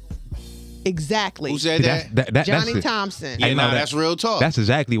the jungle. Exactly. Who said that? That's Johnny it. Thompson. Yeah, Hey, nah, no, that's real talk. That's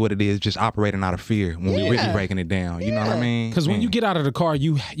exactly what it is. Just operating out of fear when we really Yeah. breaking it down. You know what I Yeah. mean? Because when Man. you get out of the car,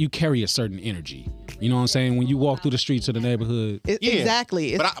 you carry a certain energy. You know what I'm saying? When you walk through the streets of the neighborhood. Yeah.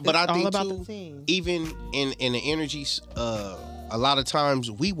 Exactly. It's, but I it's all think about too, the team. even in the energies, a lot of times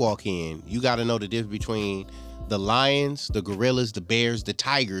we walk in, you got to know the difference between the lions, the gorillas, the bears, the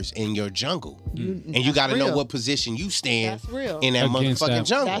tigers in your jungle, and you got to know real. what position you stand That's real. in that Against motherfucking that-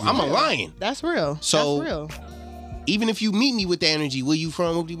 jungle. That's I'm a real. lion. That's real. So- That's real. Even if you meet me with the energy, where you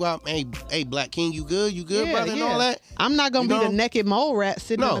from? Whoopty wop. Hey, Black King, you good? You good, brother, and all that? I'm not gonna You be know? the naked mole rat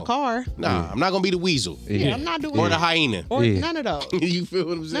sitting in No. the car. Nah, I'm not gonna be the weasel Yeah, I'm not doing or the that. hyena. Or Yeah. none of those. You feel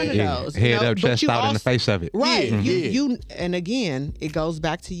what I'm None of saying? those. you Head know, up, but chest you out in the also- face of it. Right. Yeah, you, yeah. you and again, it goes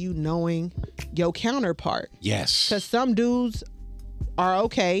back to you knowing your counterpart. Yes. Because some dudes are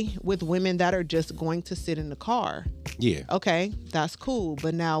okay with women that are just going to sit in the car. Yeah. Okay, that's cool.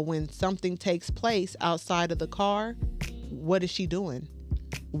 But now when something takes place outside of the car, what is she doing?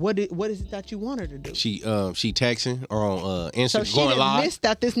 What is it that you want her to do? She texting or on Instagram So she going didn't live. miss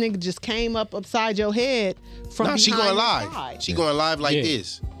that this nigga just came up upside your head from Nah, behind she going your live. side. She going live like Yeah.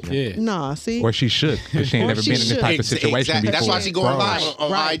 this. Yeah. Nah, see? Or she should, because she ain't Or never she been in this should. type of situation Exactly. before. That's why she going live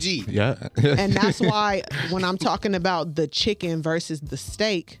on Right. IG. Yeah. And that's why when I'm talking about the chicken versus the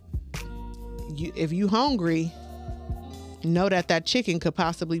steak, if you hungry, know that chicken could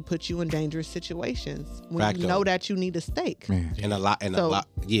possibly put you in dangerous situations when Fact you though. know that you need a steak. Man. And a lot. So-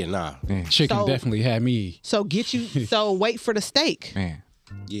 Yeah, nah. Chicken So- definitely had me. So so wait for the steak. Man.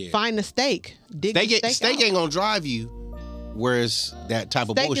 Yeah. Find the steak. Dig the steak Steak out. ain't gonna drive you. Whereas that type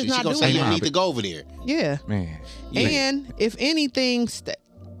of Steak is bullshit, she not gonna doing say you that. need to go over there. Yeah. Man. And if anything,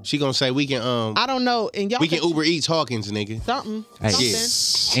 She gonna say we can I don't know. And y'all we can Uber Eats Hawkins, nigga. something. Hey.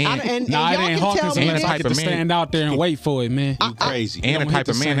 Something. And, And Nah, it y'all ain't can tell Hawkins. me and Man, the I type get of to man- stand out there and wait for it, man. You crazy. and the don't hit type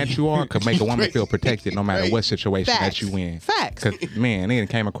the of man same. that you are could make a woman Crazy. feel protected no matter what situation Facts. that you in. Facts. Cause man, they done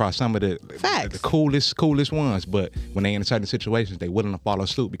came across some of the Facts. coolest ones, but when they in certain situations, they willing to follow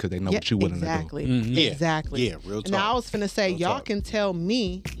suit because they know what you willing exactly. to do. Yeah. Exactly. Yeah, real talk. Now I was finna say, Real y'all talk. can tell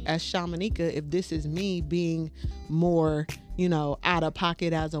me as Shamanika if this is me being more, out of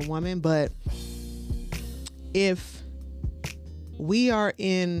pocket as a woman, but if we are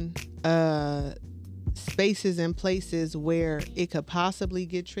in spaces and places where it could possibly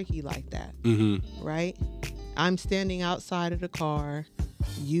get tricky like that, right? I'm standing outside of the car.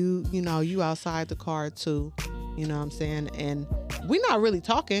 You outside the car too. You know what I'm saying? And we're not really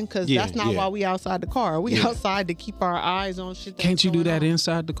talking because Yeah, that's not yeah. why we outside the car. We outside to keep our eyes on shit. that's Can't you do going that on.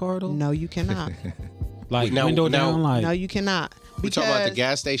 inside the car though? No, you cannot. Like Now- window now- down, like No, you cannot. We talking about the Because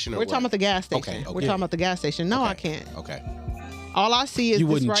gas station or We're what? talking about the gas station. Okay, We're okay. talking about the gas station. No, I can't. Okay. All I see is you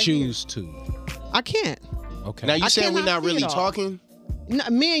this wouldn't right choose to. here. I can't. Okay. Now you I saying we're cannot not see really it all. talking? No,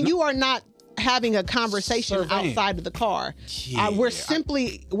 me and you are not having a conversation Surveying. outside of the car. Yeah, we're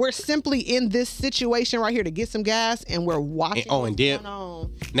simply in this situation right here to get some gas, and we're watching. And what's dip. going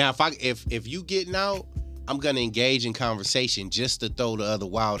on. Now if you getting out, I'm gonna engage in conversation just to throw the other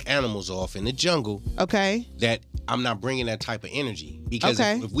wild animals off in the jungle. Okay. That I'm not bringing that type of energy because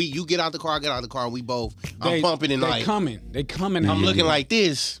Okay. if you get out the car, I get out the car, and we both I'm pumping and they like coming. They coming. I'm looking like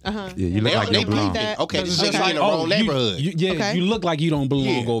this. Uh-huh. Yeah, you look They, like they you belong. peeping. that. Okay, It's this just nigga in the wrong neighborhood. Okay. You look like you don't belong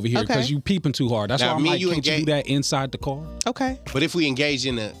Yeah. over here because Okay. you peeping too hard. That's Now, why I'm me, like, you can't you engage- do that inside the car? Okay. But if we engage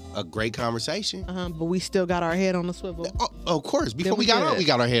in a great conversation, But we still got our head on the swivel. of course, before Then we we got out, good. we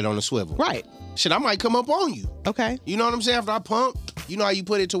got our head on the swivel. Right. Shit, I might come up on you. Okay. You know what I'm saying? After I pump, you know how you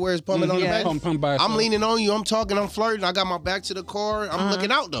put it to where it's pumping on the Yeah. back? Pump by I'm itself. leaning on you. I'm talking. I'm flirting. I got my back to the car. I'm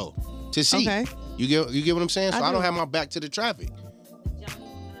looking out though to see. Okay. You get what I'm saying? So I I don't do. have my back to the traffic.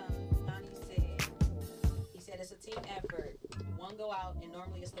 Johnny said it's a team effort. One go out, and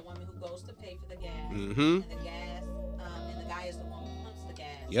normally it's the woman who goes to pay for the gas, Mhm. and the guy is the one who pumps the gas.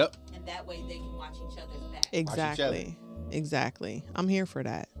 Yep. And that way they can watch each other's back. Exactly. Exactly. I'm here for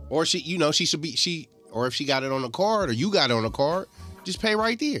that. Or she should be or if she got it on the card or you got it on the card, just pay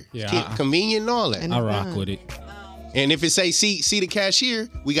right there. Yeah, Convenient and all that. And I it's rock done. with it. And if it say see the cashier,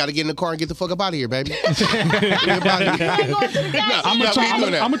 we got to get in the car and get the fuck up out of here, baby. I'm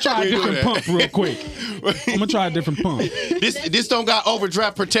gonna try a different pump real quick. I'm gonna try a different pump. This don't got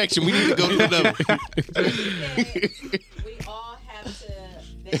overdraft protection. We need to go to another. We all have to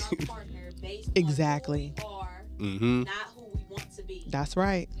vet our partner based Exactly. on who we are, Mm-hmm. not who we want to be. That's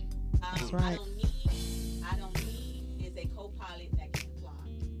right. That's right. I don't need is a co-pilot that can fly.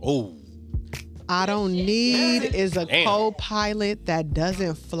 Oh, I don't need is a Damn. co-pilot that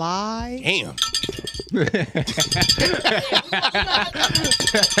doesn't fly. damn.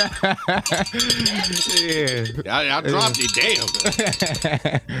 I dropped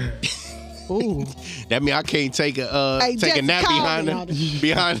it. Damn. Ooh. That mean I can't take a Hey, take a Jesse, nap call me.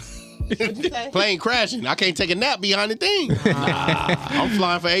 behind plane crashing. I can't take a nap behind the thing. I'm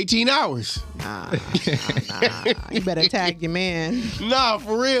flying for 18 hours. Nah. You better tag your man. Nah,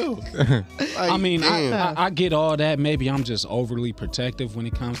 for real. Like, I mean, damn. I get all that. Maybe I'm just overly protective when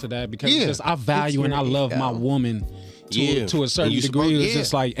it comes to that because Yeah. it's just I value and I love my woman to a certain And you degree. supposed- It's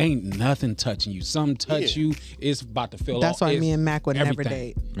just like ain't nothing touching you. Some touch you, it's about to feel. That's why me and Mac would never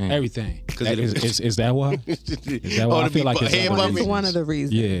everything. date. Everything. Because Is that why? Is that why? I feel like it's head one of the bumping. It's one of the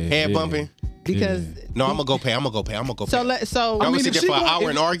reasons. Yeah. Head bumping. Because No, I'm gonna go pay. I'm gonna go pay. so I'm I gonna mean, sit if there for she an go- hour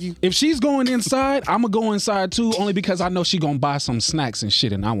and argue. If she's going inside, I'm gonna go inside too, only because I know she gonna buy some snacks and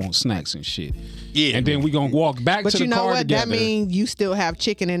shit, and I want snacks and shit. Yeah. And then we gonna walk back But to you the know car what? together. That means you still have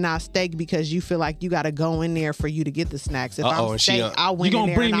chicken and not steak because you feel like you got to go in there for you to get the snacks. If Uh-oh, I'm and she, steak, I went You gonna in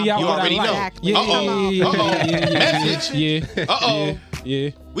there bring and me I out You bought already know. exactly. Yeah, Come on. Uh-oh. yeah. Uh-oh. Yeah.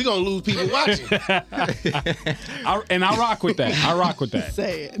 We gonna lose people watching. I rock with that. I rock with that.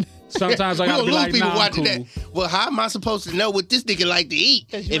 Say it. Sometimes I We gotta gonna be lose like, people nah, I'm watching cool. that. Well, how am I supposed to know what this nigga like to eat?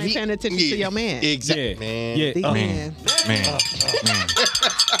 'Cause you ain't paying attention to your man. Exactly, Yeah. man. Yeah. The end. Man.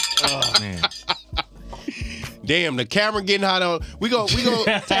 Damn, the camera getting hot on. We gonna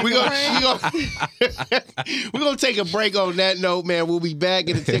take a break on that note, man. We'll be back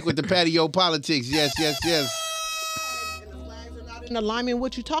in a tick with the patio politics. Yes. And the flags are not in alignment with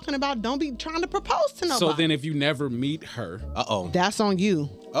what you talking about. Don't be trying to propose to nobody. So then if you never meet her, That's on you.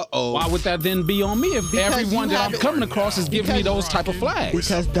 why would that then be on me if Because everyone you that I'm have- coming across is giving me because- those type of flags?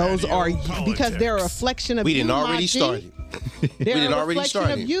 Because those are because they're a reflection of we you. didn't already my G. started. They're didn't a already reflection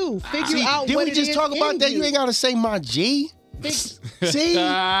started. of you. Figure See, out didn't what we it just is talk about in that? You ain't gotta say my G. See?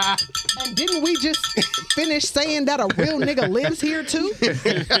 And didn't we just finish saying that a real nigga lives here too?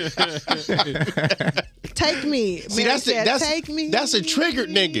 Take me. See, Mary that's said, that's take me. that's a triggered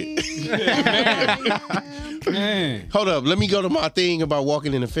nigga. Man. Hold up, let me go to my thing about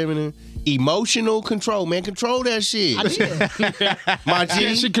walking in the feminine. Emotional control, man. Control that shit. I did. My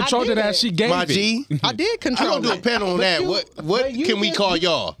G. She controlled I it did. as she gave My it. G. I did I'm control gonna do a it. panel on But that. you- What but you can we just- call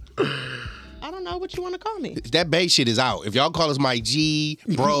y'all? I don't know what you want to call me. That base shit is out. If y'all call us my G,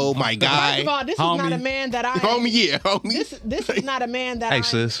 bro, my First guy, of all, this is not Homie. a man that I homie, yeah, homie. This is not a man that Hey, I'm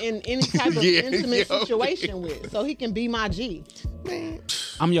sis. in any type of Yeah, intimate yo. situation with. So he can be my G.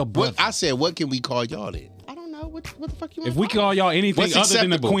 I'm your brother. What I said, what can we call y'all then? I don't know what the fuck you want. If we call y'all anything What's other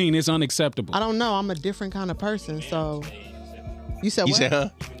than the acceptable? queen, it's unacceptable. I don't know. I'm a different kind of person. So you said You what? said, huh?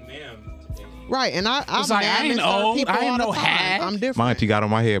 Right, and I'm It's like, I ain't old. People I ain't all the no time. hat. I'm different. My auntie got on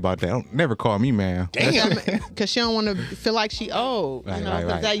my head about that. Don't never call me man. Damn. Because she don't want to feel like she old. Right, you know, right,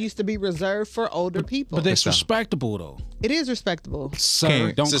 because right. that used to be reserved for older people. But that's For sure. respectable though. It is respectable. Sir,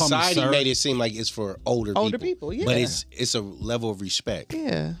 Can't- don't call me Society sir. made it seem like it's for older people, yeah. But it's a level of respect.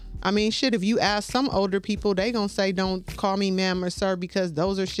 Yeah. I mean, shit, if you ask some older people, they gonna say don't call me ma'am or sir because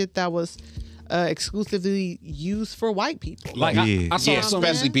those are shit that was exclusively used for white people. Like Yeah. I saw Yeah, some.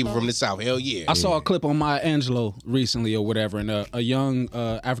 especially people from the South. Hell yeah. I saw a clip on Maya Angelou recently or whatever, and a young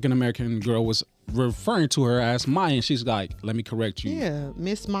African American girl was referring to her as Maya, and she's like, "Let me correct you. Yeah,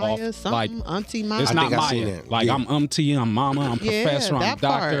 Miss Maya, Off, something, like, Auntie Maya. It's I not think I seen Maya. that. Like Yeah. I'm auntie, I'm mama, I'm Yeah, professor, I'm that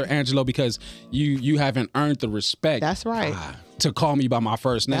Dr. part. Angelo because you haven't earned the respect. That's right. To call me by my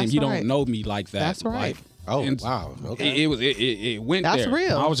first name. That's You right. don't know me like that. That's right. Like, Oh, and wow. Okay. It went That's there.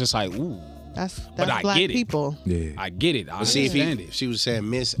 real. I was just like, ooh. That's But I black get it. people. Yeah. I get it. I But see, understand if she was saying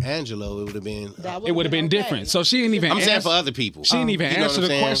Miss Angelo, it would have been. it would have been different. So she didn't even I'm saying answer, for other people. She didn't even You know answer what I'm the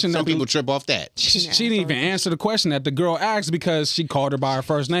saying? question. Some that people trip off that. She didn't even answer the question that the girl asked because she called her by her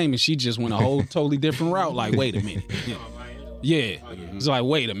first name and she just went a whole totally different route. Like, wait a minute. Yeah. It's like,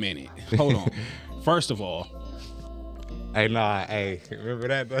 wait a minute. Hold on. First of all, Hey, nah, hey, remember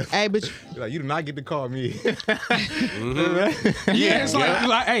that? Though? Hey, but Like, you do not get to call me. yeah, it's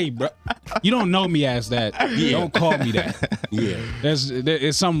like, hey, bro, you don't know me as that. Don't call me that. Yeah.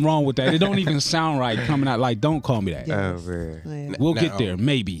 There's something wrong with that. It don't even sound right coming out. Like, don't call me that. Oh man. yeah. We'll Now- get there,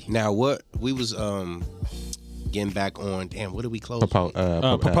 maybe. Now what we was getting back on. Damn, what did we close?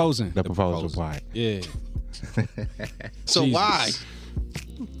 Proposing. The proposal part. Yeah. So Jesus. why?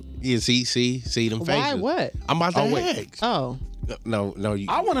 Yeah, see them faces. Why what? I'm about to ask. Oh. No.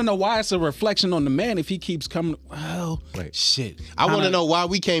 I want to know why it's a reflection on the man if he keeps coming. Oh, Wait. shit. I want to know why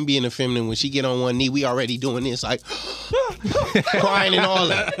we can't be in the feminine when she get on one knee. We already doing this, like crying and all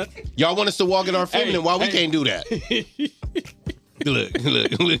that. Y'all want us to walk in our feminine? Why we can't do that? Look.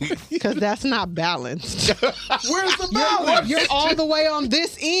 Because that's not balanced. Where's the balance? You're all the way on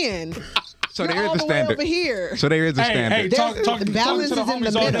this end. So You're there is all a the way standard. over here. So there is a Hey, standard. talk balance to the is in the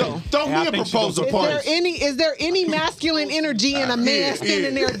homies all middle. day. Don't Yeah, be I a think she proposal gonna party. Is there any masculine energy in a man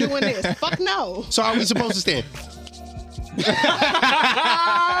standing there doing this? Fuck no. So how are we supposed to stand?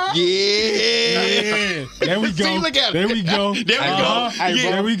 Yeah. There we go. See, look at him. There we go. There we go.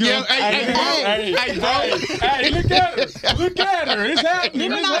 Yeah. There we go. Yeah, hey, bro. Hey, look at her. Look at her. It's happening.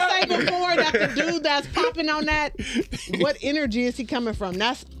 Didn't I say before that the dude that's popping on that, what energy is he coming from?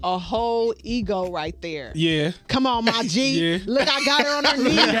 That's a whole ego right there. Yeah. Come on, my G. Yeah. Look, I got her on her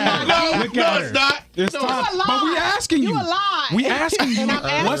knees, my G. Look No, at her. it's not. It's You time. a lie. But we asking you. You a lie. We asking you And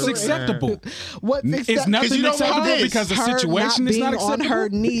I'm what's answering. acceptable. What's It's acceptable? nothing you don't want acceptable this. because the Her situation not is being not on acceptable. her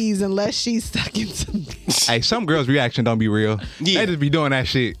knees unless she's sucking some. Hey, some girls' reaction don't be real. Yeah. They just be doing that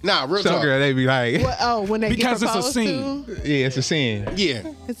shit. Nah, real some talk. girl, they be like, When they Because get it's a proposed scene. to, yeah, it's a sin. Yeah.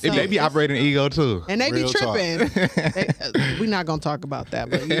 it's They so- be operating ego too. and they be Real talk. tripping. We're not gonna talk about that,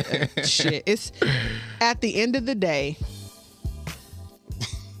 but shit. It's at the end of the day,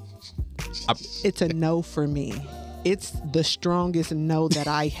 it's a no for me. It's the strongest no that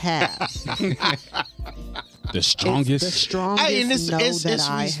I have. The It's strongest. the strongest Hey, and it's- no it's- that it's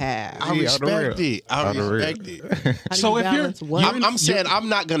I res- have. I Yeah, respect on the it. I On the real. respect it. How do So you if you're- balance what? I'm saying I'm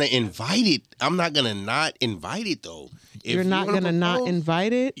not gonna invite it. I'm not gonna not invite it though. If You're not you wanna gonna not propose,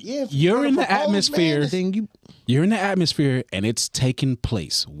 invite it. Yeah, if you You're wanna in the propose, atmosphere. man, Then you You're in the atmosphere and it's taking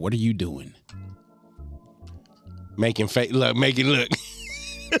place. What are you doing? making fake look, make it look.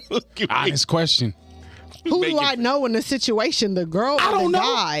 Look at me. Honest question. who Make do it- I know in the situation? The girl or I don't the know.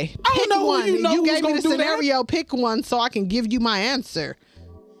 guy? I don't Pick know who one. you know who's gave me gonna the do that. scenario. Pick one so I can give you my answer.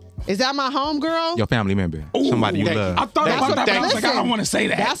 Is that my homegirl? Your family member, somebody you thank love. I thought That's about what that, but I was I'm like, I don't saying. want to say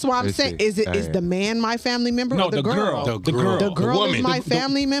that. That's why I'm Let's saying. see. Is the man my family member No, or the the girl. girl? The girl. The The girl woman. is my The-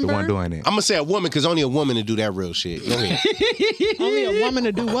 family the member. one doing it. I'm gonna say a woman because only a woman to do that real shit. Go ahead. Only a woman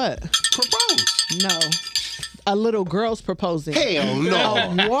to do what? Propose. No. A little girl's proposing. Hell no.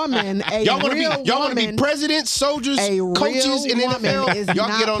 A woman, a Y'all want to real be y'all want to be woman, presidents, soldiers, a coaches real in woman NFL. is Y'all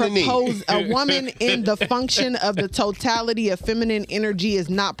not get on the knee. propose. A woman in the function of the totality of feminine energy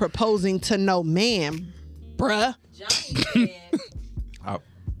is not proposing to no man, bruh. Johnny Oh.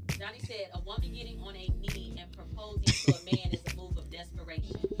 said a woman getting on a knee and proposing to a man is a move of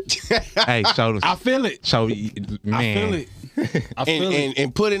desperation. Hey, so I feel it. man, I feel it. I feel it.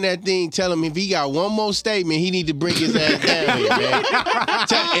 And put in that thing, tell him if he got one more statement, he need to bring his ass down here, man.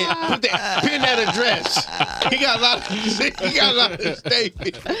 Put that, pin that address. He got a lot of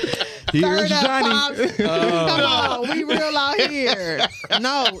statements. here's Third up, Johnny. Pops. Come on, we real out here.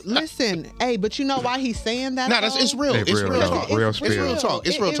 No, listen, hey, but you know why he's saying that? Nah, though? it's real. Hey, It's real real talk. talk. Real It's spill. real talk.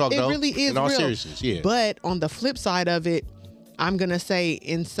 It's real talk, It though. really is in all real. seriousness, yeah. But on the flip side of it, I'm gonna say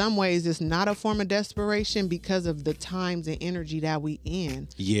in some ways it's not a form of desperation because of the times and energy that we in.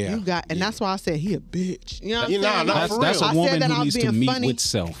 Yeah. You got, and that's why I said he a bitch. You know what I'm Nah, saying? nah, Like, for That's real. a I said woman that who I needs was to being meet funny. with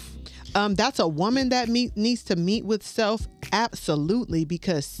self. That's a woman that needs to meet with self, absolutely,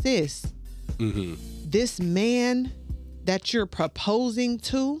 because sis, this man that you're proposing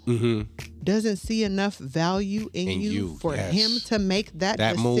to doesn't see enough value in you for yes. him to make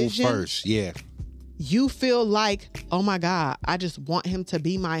that Move decision. first, yeah. You feel like, oh my God, I just want him to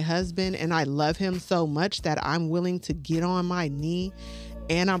be my husband and I love him so much that I'm willing to get on my knee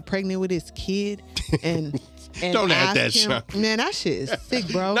and I'm pregnant with his kid and Don't add ask that, him, man, that shit is sick,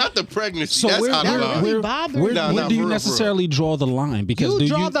 bro. Not the pregnancy. So That's where, out of that line. really where, bothers where, me. Nah, where nah, do you for real, necessarily draw the line? Because You do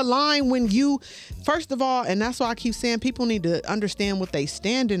draw you, the line when you, first of all, and that's why I keep saying people need to understand what they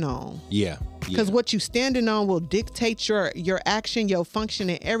standing on. Yeah. Because what you standing on will dictate your action, your function,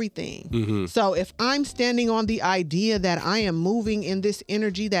 and everything. So if I'm standing on the idea that I am moving in this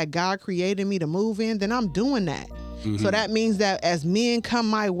energy that God created me to move in, then I'm doing that. So that means that as men come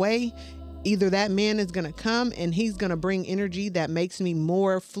my way, either that man is going to come and he's going to bring energy that makes me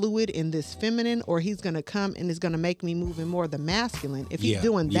more fluid in this feminine, or he's going to come and is going to make me move in more of the masculine. If he's Yeah,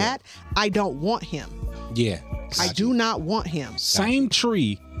 doing yeah. that, I don't want him. Yeah. I do not want him. same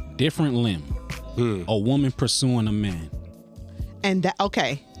tree, different limb. A woman pursuing a man. And that,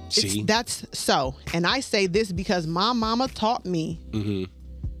 okay. See? That's so. And I say this because my mama taught me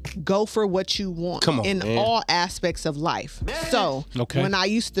go for what you want in all aspects of life. So when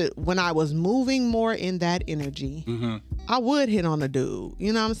I was moving more in that energy, I would hit on a dude.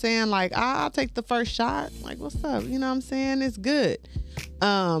 You know what I'm saying? Like, I'll take the first shot. Like, what's up? You know what I'm saying? It's good.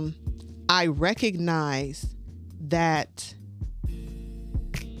 I recognize that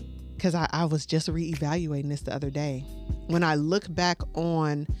because I was just reevaluating this the other day. When I look back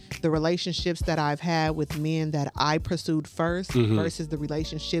on the relationships that I've had with men that I pursued first versus the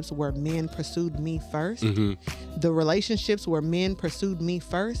relationships where men pursued me first, the relationships where men pursued me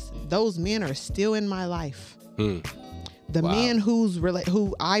first, those men are still in my life. The men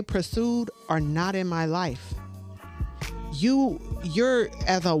who I pursued are not in my life. You're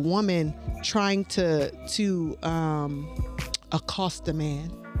as a woman trying to accost a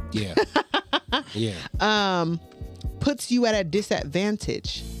man. Puts you at a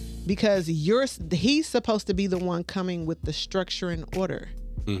disadvantage because he's supposed to be the one coming with the structure and order.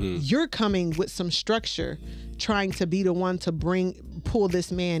 You're coming with some structure, trying to be the one to pull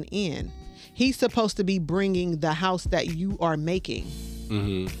this man in. He's supposed to be bringing the house that you are making.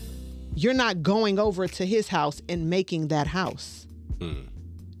 You're not going over to his house and making that house.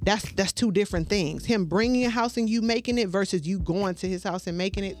 That's two different things. Him bringing a house and you making it versus you going to his house and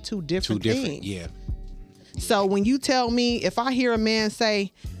making it, two different things. Yeah. So when you tell me, if I hear a man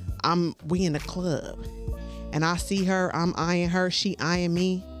say, we in the club and I see her, I'm eyeing her, she eyeing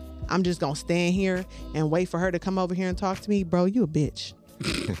me, I'm just gonna stand here and wait for her to come over here and talk to me, bro, you a bitch.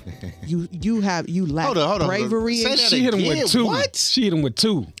 you lack bravery. She hit him with two. What? She hit him with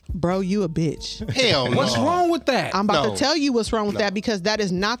two. Bro, you a bitch. Hell no. What's wrong with that? I'm about to tell you what's wrong with that, because that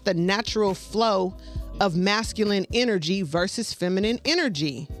is not the natural flow of masculine energy versus feminine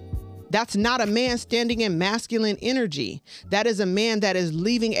energy. That's not a man standing in masculine energy. That is a man that is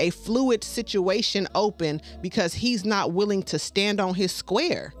leaving a fluid situation because he's not willing to stand on his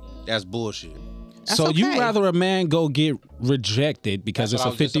square. That's bullshit. So you rather a man go get rejected because it's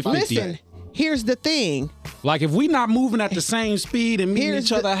a 50-50? Listen, here's the thing. Like, if we not moving at the same speed and meeting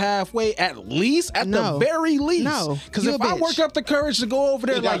each other halfway, at the very least. No. Because if I work up the courage to go over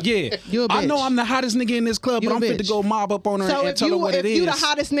there, I know I'm the hottest nigga in this club, but I'm fit to go mob up on her and tell her what it is. So if you the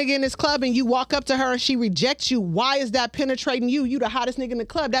hottest nigga in this club and you walk up to her and she rejects you, why is that penetrating you? You the hottest nigga in the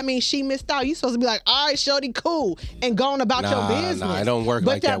club. That means she missed out. You supposed to be like, all right, shorty, cool, and going about your business. Nah, it don't work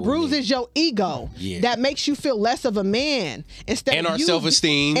like that. But that bruises your ego. Yeah. That makes you feel less of a man. And our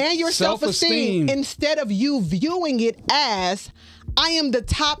self-esteem. And your self-esteem. Instead of you viewing it as, I am the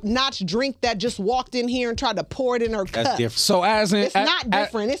top-notch drink that just walked in here and tried to pour it in her cup. That's different. So it's not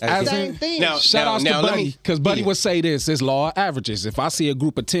different. It's the same thing. Shout out to Buddy, because Buddy would say this. It's law of averages. If I see a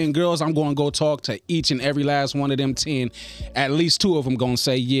group of 10 girls, I'm going to go talk to each and every last one of them 10. At least 2 of them going to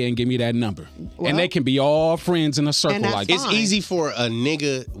say yeah and give me that number. Well, and they can be all friends in a circle like that. It's easy for a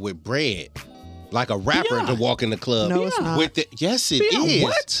nigga with bread, like a rapper, to walk in the club. No, it's not. Yes, it is.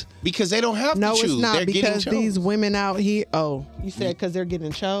 What? Because they don't have to choose. No, it's not. They're because these women out here. Oh, you said because they're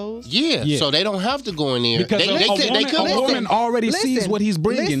getting chose? Yeah, so they don't have to go in there. Because a woman already sees what he's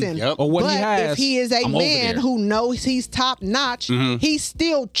bringing or what he has. But if he is a man who knows he's top notch, he's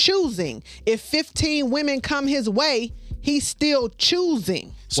still choosing. If 15 women come his way, he's still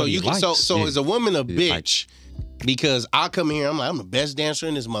choosing. So is a woman a bitch? Because I come here, I'm like, I'm the best dancer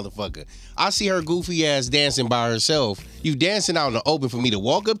in this motherfucker. I see her goofy ass dancing by herself. You dancing out in the open for me to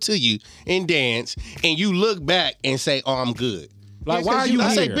walk up to you and dance, and you look back and say, oh, I'm good. Like, why are you here?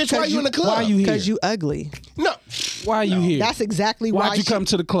 I say, bitch, why are you in the club? Why are you here? Because you ugly. No. Why are you here? That's exactly why. Why'd you come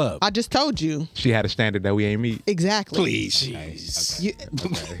to the club? I just told you. She had a standard that we ain't meet. Exactly. Please.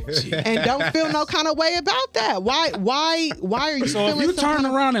 And don't feel no kind of way about that. Why are you so if you turn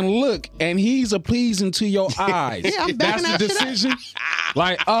around and look and he's appeasing to your eyes, I'm that's the decision?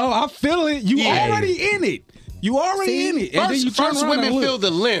 Like, oh, I feel it. You already in it. You already in it. And then you turn first around women and feel the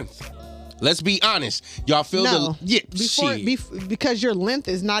length. Let's be honest. Y'all feel because your length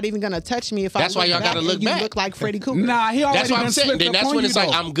is not even gonna touch me if that's why y'all gotta look back. You look like Freddie Cooper. Nah, he already that's what I'm saying. Then that's when it's like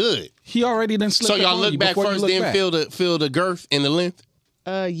I'm good. He already done slipped. So y'all look back first, then feel the girth and the length.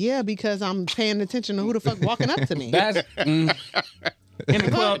 Yeah, because I'm paying attention to who the fuck walking up to me. That's in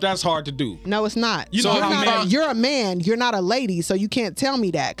the club. That's hard to do. No, it's not. You're a man. You're not a lady, so you can't tell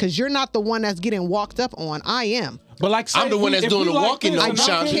me that because you're not the one that's getting walked up on. I am. But like, I'm the one that's doing the walking. I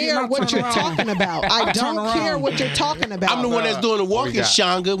don't care what you're talking about. I don't care what you're talking about. I'm the one that's doing the walking,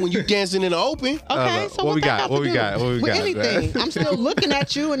 Shanga, when you dancing in the open. Okay, so what we got? What we got? With anything, I'm still looking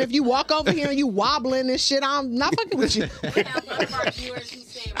at you, and if you walk over here and you wobbling and shit, I'm not fucking with you. We have one of our viewers who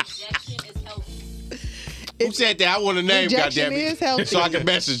said rejection is healthy. Who said that? I want a name, rejection is healthy. So I can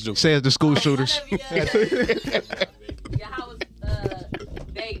message them. Says the school shooters. How was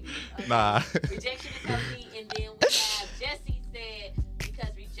they Nah. Rejection is healthy, and then we have Jesse said because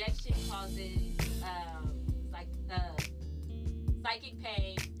rejection causes like psychic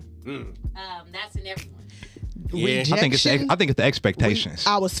pain. That's in everyone. Yeah. I think it's the expectations.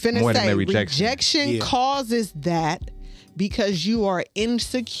 I was finna more than say the rejection Yeah. causes that because you are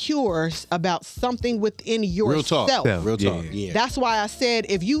insecure about something within yourself. Real talk. Yeah. That's why I said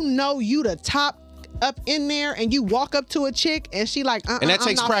if you know you the top up in there and you walk up to a chick and she like, and that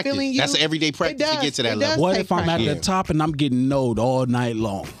takes I'm not practice. feeling you. That's an everyday practice to get to that level. What if I'm at the top and I'm getting knowed all night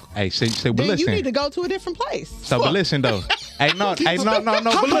long? Hey, but Then listen. you need to go to a different place. So, but listen though. No.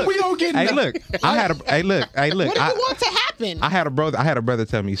 But look, we don't get hey, look. I had a. Hey, look. What do you want to happen? I had a brother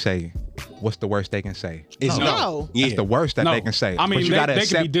tell me, say, what's the worst they can say? It's no. That's the worst that No. they can say. I mean, but you they gotta can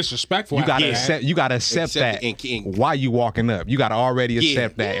accept, be disrespectful. You gotta after that. accept. You gotta accept that and- while you walking up. You gotta already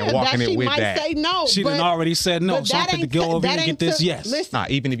accept that and walking that it she with might that. say no. She but, done already said no, but so I'm that fit to ain't go t- over that here and get ain't this t- yes. Listen, Nah,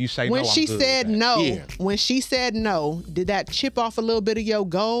 even if you say when no, she I'm good said with that. no, Yeah. when she said no, did that chip off a little bit of your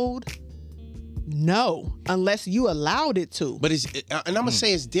gold? No, unless you allowed it to. But and I'm gonna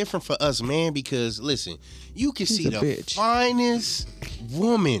say it's different for us, man, because listen, you can see a the bitch. finest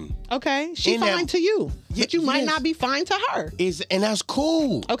woman Okay, she In that- fine to you, but you might yes. not be fine to her. and that's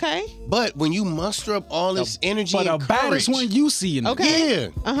cool. Okay. But when you muster up all this energy But the and baddest courage, one you see in Okay. yeah,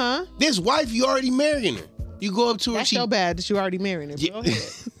 Uh-huh. this wife you already marrying her. You go up to her, That's she so bad that you already married her. Yeah. Go ahead.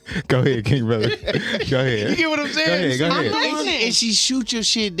 Go ahead, King brother. Go ahead. You get what I'm saying? Go ahead. I'm listening. And she shoot your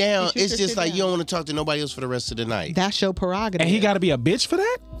shit down. She shoot It's your just shit like down. you don't want to talk to nobody else for the rest of the night. That's your prerogative. And he got to be a bitch for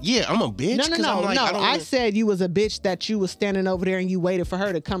that? Yeah, I'm a bitch. No. 'cause I'm like, I don't I wanna- said you was a bitch that you was standing over there and you waited for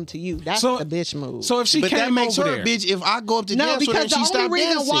her to come to you. That's So- the bitch move. So if she But came that makes over her there, a bitch if I go up to No, dance with her because and the she only stop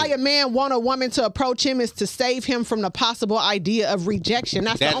reason dancing. why a man want a woman to approach him is to save him from the possible idea of rejection.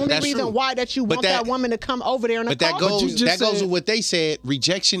 That's the only That's reason true. why that you But want that that- woman to come over there and But that accost goes you. just with said- what they said.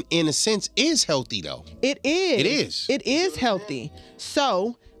 Rejection, in a sense, is healthy though. It is. It is. It is healthy.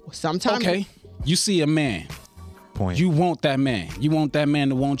 So sometimes okay, you see a man. Point. You want that man. You want that man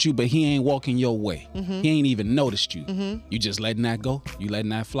to want you, but he ain't walking your way. Mm-hmm. He ain't even noticed you. You just letting that go? You letting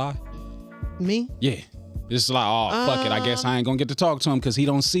that fly? me. Yeah. It's like, oh, fuck it. I guess I ain't gonna get to talk to him because he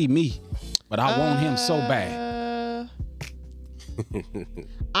don't see me. But I want him so bad.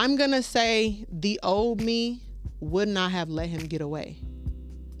 I'm gonna say the old me would not have let him get away.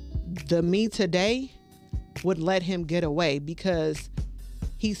 The me today would let him get away because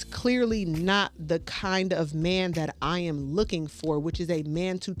he's clearly not the kind of man that I am looking for, which is a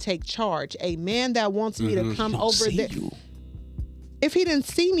man to take charge, a man that wants me to come Don't over see there. you. If he didn't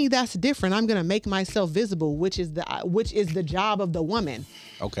see me, that's different. I'm gonna make myself visible, which is the job of the woman.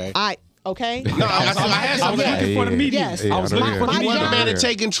 Okay. Okay. No, I was looking for the medium. Yes. I was looking for the My You want a job- man to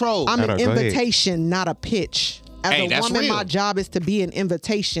take control. I'm an Go ahead. invitation, not a pitch. As Hey, a that's woman, real. my job is to be an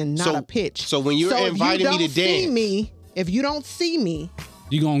invitation, not So- a pitch. so when you're inviting me to dance- if you don't see me,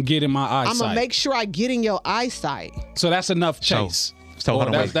 You gonna get in my eyesight. I'm gonna make sure I get in your eyesight. So that's enough chase. So hold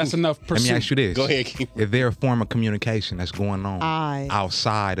on, wait. that's enough Let pursuit. me ask you this. Go ahead. Is there a form of communication that's going on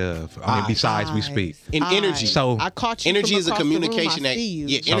outside of, besides we speak? In energy. So I caught you. Energy from is a across the room, communication I that see you.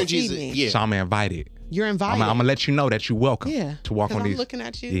 yeah, You energy see is me. yeah. So I'm invited. You're invited. I'm gonna let you know that you're welcome. Yeah, To walk 'cause on I'm these. looking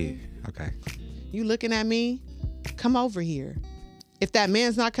at you. Yeah. Okay. You looking at me? Come over here. If that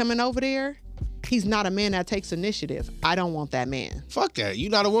man's not coming over there, he's not a man that takes initiative. I don't want that man. Fuck that. You're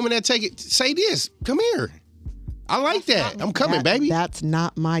not a woman that take it. Say this. Come here. I like that. I'm coming, baby. That's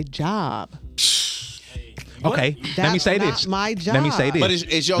not my job. Okay. Let me That's say not this. my Let me say job. this. But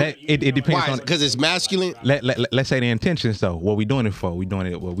it's your. It depends on. because it's masculine. Let's say the intentions though. What we doing it for? We doing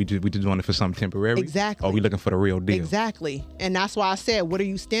it. Well, we just doing it for something temporary. Exactly. Or we looking for the real deal? Exactly. And that's why I said, what are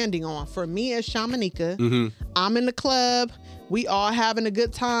you standing on? For me as Shamanika, Mm-hmm. I'm in the club. We all having a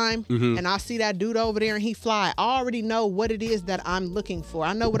good time. Mm-hmm. And I see that dude over there and he fly. I already know what it is that I'm looking for.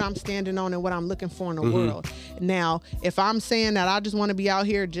 I know what I'm standing on and what I'm looking for in the Mm-hmm. world. Now, if I'm saying that I just want to be out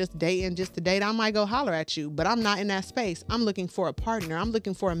here just dating, just to date, I might go holler at you. But I'm not in that space. I'm looking for a partner. I'm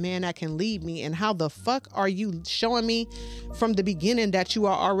looking for a man that can lead me. And how the fuck are you showing me from the beginning that you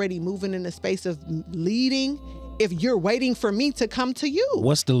are already moving in the space of leading if you're waiting for me to come to you?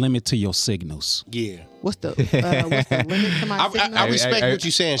 What's the limit to your signals? Yeah. What's the limit to my signal? I respect hey, what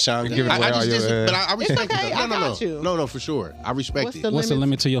you're saying, Sean. give it I away just all your, listen, but I respect okay, it. I No, got you. no, for sure. I respect What's it. the What's the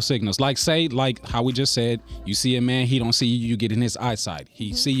limit to your signals? Like say, like how we just said, you see a man, he don't see you, you get in his eyesight.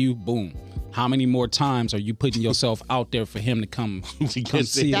 He see you, boom. How many more times are you putting yourself out there for him to come see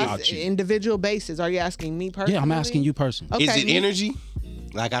That's about you? individual basis. Are you asking me personally? Yeah, I'm asking you personally. Okay, Is it me- energy?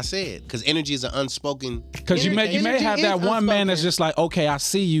 Like I said, because energy is an unspoken. Because you may Energy have that is one man that's unspoken. just like, okay, I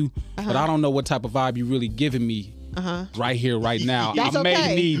see you, but I don't know what type of vibe you really giving me. right here, right now. That's I may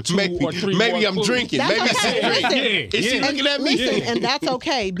okay. need 2 or 3 Maybe more I'm clues. drinking. That's Maybe okay. she's drinking. Yeah, Is she yeah. looking at me? Listen, and that's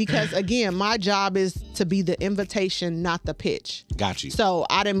okay because again, my job is to be the invitation, not the pitch. Got you. So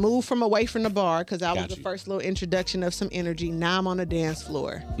I done moved from away from the bar because that was Got the you. first little introduction of some energy. Now I'm on the dance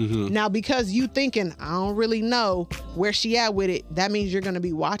floor. Mm-hmm. Now because you thinking I don't really know where she at with it, that means you're gonna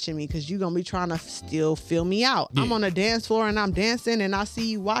be watching me because you're gonna be trying to still feel me out. I'm on the dance floor and I'm dancing and I see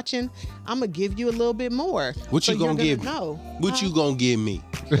you watching. I'm gonna give you a little bit more. What you So gonna you're give me? know. What you gonna give me?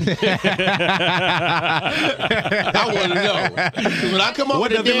 I want to know. When I come over What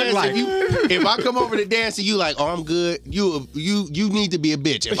to does it look dance, like? if I come over to dance and you like, oh, I'm good. You need to be a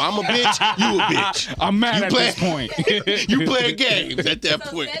bitch. If I'm a bitch, you a bitch. I'm mad You at play- this point. You playing games at that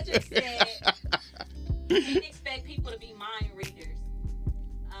So point. Cedric said he didn't expect people to be mind readers.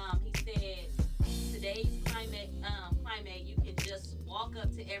 He said today's climate, you can just walk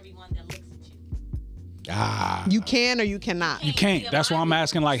up to everyone that looks at you. You can or you cannot. You can't. That's why I'm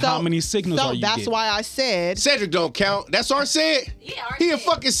asking, like, how many signals so are you that's getting? why I said Cedric don't count. That's our said. Yeah, our He a said.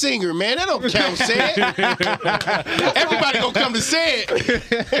 fucking singer, man. That don't count, said. Everybody gonna come to say it.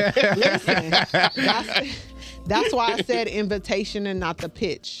 that's why I said invitation and not the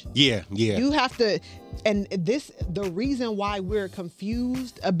pitch. Yeah. You have to, and the reason why we're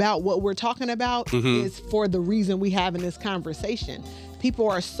confused about what we're talking about Mm-hmm. is for the reason we having this conversation. People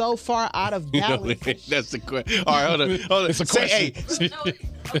are so far out of balance. That's the question. All right, hold on. It's a Say, question. hey, No,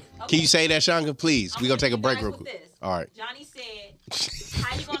 okay. can you say that, Shanga, please? We're gonna take a break real quick. This. All right. Johnny said,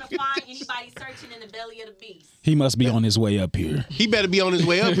 how you gonna find anybody searching in the belly of the beast? He must be on his way up here. He better be on his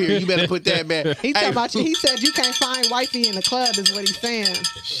way up here. You better put that, man. He talking about you. He said you can't find wifey in the club is what he's saying.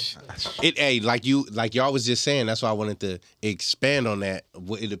 Like y'all was just saying. That's why I wanted to expand on that.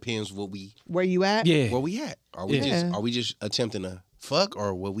 It depends where Where you at? Yeah. we at. Are we Yeah. just attempting to fuck,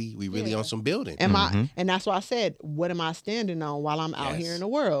 or were we really on some building? And that's why I said, what am I standing on while I'm out Yes. here in the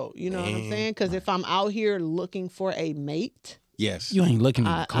world? You know what I'm saying? Because if I'm out here looking for a mate, Yes. You ain't looking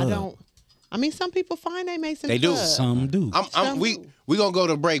in the I club. don't. I mean, some people find they mates in They the do. club. Some do. We gonna go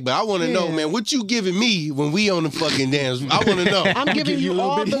to break, but I want to know, Yeah. man, what you giving me when we on the fucking dance? I want to know. I'm giving you a you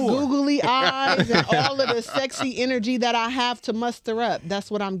little all bit the more. googly eyes and all of the sexy energy that I have to muster up.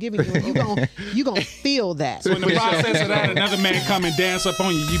 That's what I'm giving you. And you gonna feel that. So in the process of that, another man come and dance up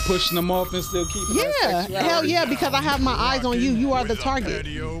on you. You pushing them off and still keeping that Yeah, sexuality. hell yeah, because I have my eyes on you. You are the target.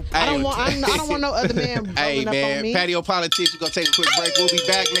 I don't want no other man rolling Hey, up on man, me. Patio PolitiCz, we're going to take a quick break. We'll be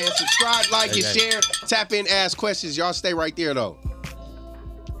back, man. Subscribe, like, and share. Tap in, ask questions. Y'all stay right there, though.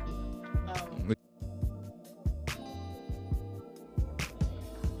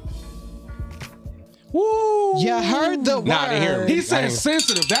 Woo! You heard the word. Nah, they hear me. He said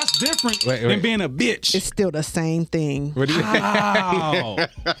sensitive. That's different Wait. than being a bitch. It's still the same thing. What do you? Wow.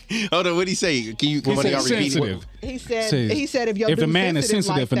 Hold on, what'd he say? Can you He one of said y'all repeat it? sensitive. He said if your If a dude man is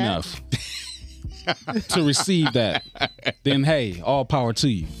sensitive like enough to receive that, then hey, all power to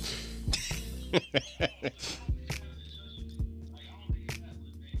you.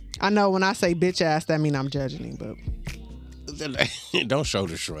 I know when I say bitch ass, that mean I'm judging him, but Don't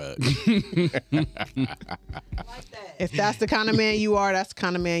shoulder shrug. if that's the kind of man you are, that's the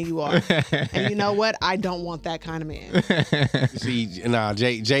kind of man you are. And you know what? I don't want that kind of man. See, nah,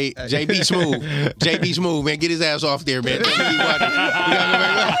 JB Smooth. JB Smooth, man. Get his ass off there, man. Tell me he watching.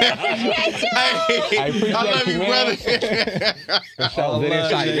 Hey, I love you, brother. Good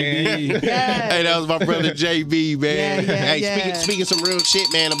insight, man. Yes. Hey, that was my brother JB, man. Yeah, hey, yeah. Speaking some real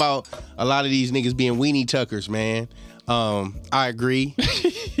shit, man, about a lot of these niggas being weenie tuckers, man. I agree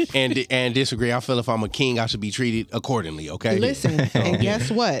and disagree. I feel if I'm a king, I should be treated accordingly. Okay. Listen, and guess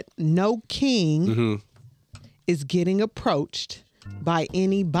what? No king is getting approached by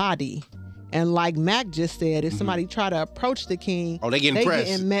anybody. And like Mac just said, if somebody try to approach the king, Oh, they getting pressed.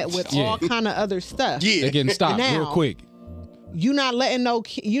 getting met with all kind of other stuff. Yeah. They're getting stopped Now, real quick. You not letting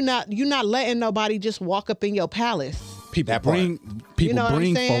nobody just walk up in your palace. People That part. bring You know what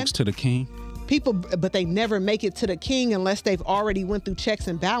I'm saying? folks to the king. People, but they never make it to the king unless they've already went through checks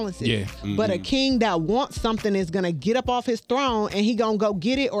and balances. Yeah. But a king that wants something is gonna get up off his throne and he gonna go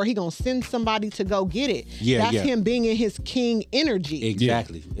get it, or he gonna send somebody to go get it. Yeah, That's yeah. him being in his king energy.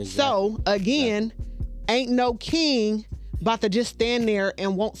 Exactly. So again, ain't no king about to just stand there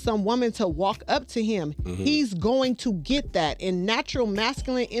and want some woman to walk up to him. He's going to get that. In natural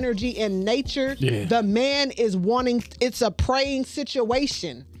masculine energy and nature, the man is wanting, it's a praying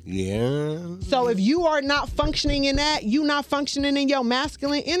situation. Yeah. So if you are not functioning in that, you not functioning in your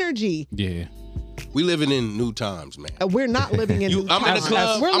masculine energy. Yeah. We living in new times, man. We're not living in new times. I'm in the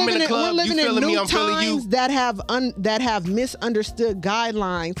club. We're I'm living in the club. We're living You in feeling me? new I'm feeling you. times that have misunderstood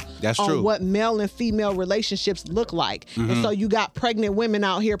guidelines That's on true. what male and female relationships look like. Mm-hmm. And so you got pregnant women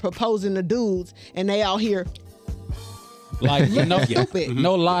out here proposing to dudes, and they out here Like, stupid.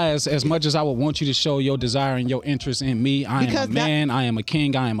 no lies. As much as I would want you to show your desire and your interest in me, I am a man. I am a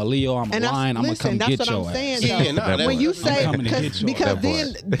king. I am a Leo. I'm a lion. I'm gonna come get that's your what I'm ass. saying, though. When you say, coming to get your because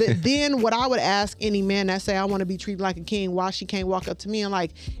ass. then what I would ask any man that say I want to be treated like a king, why she can't walk up to me and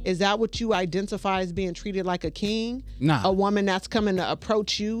like, is that what you identify as being treated like a king? Nah. A woman that's coming to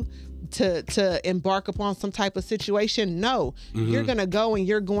approach you to embark upon some type of situation? No. You're gonna go and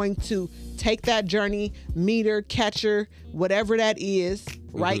you're going to take that journey, meet her, catch her, whatever that is,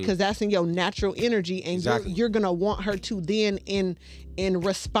 right? Because that's in your natural energy, and you're gonna want her to then in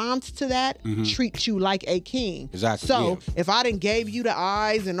response to that treat you like a king. Exactly. So if I done gave you the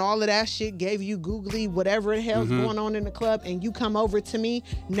eyes and all of that shit, gave you googly whatever the hell's going on in the club, and you come over to me,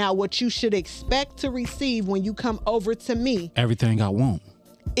 now what you should expect to receive when you come over to me, Everything I want.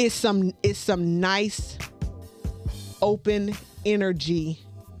 is some nice open energy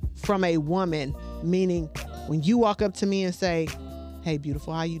from a woman. Meaning when you walk up to me and say, hey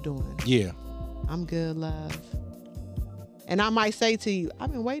beautiful, how you doing? Yeah. I'm good, love. And I might say to you,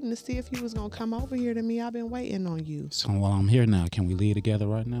 I've been waiting to see if you was gonna come over here to me. I've been waiting on you. So while I'm here now, can we leave together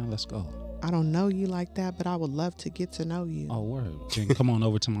right now? Let's go. I don't know you like that, but I would love to get to know you. Oh, word. Then come on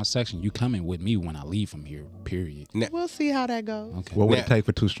over to my section. You coming with me when I leave from here, period. We'll see how that goes. Okay. What would it take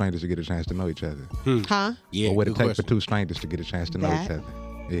for two strangers to get a chance to know each other? Huh? Yeah. What would it good take question. for two strangers to get a chance to know each That. other?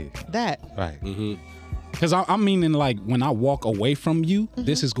 Yeah. That. Right. Because I'm meaning like when I walk away from you,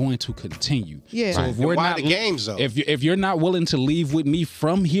 this is going to continue. Yeah. So if And we're why not the games though? if you're not willing to leave with me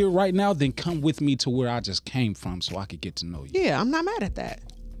from here right now, then come with me to where I just came from so I could get to know you. Yeah, I'm not mad at that.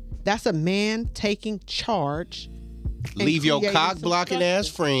 That's a man taking charge. and Leave your creating cock some blocking ass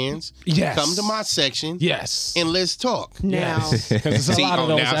structure. friends. Yes. Come to my section. Yes. And let's talk. Now, Because there's a See, lot of oh,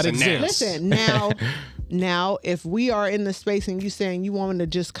 those now that it's a now. exist. listen, now, if we are in the space and you saying you want to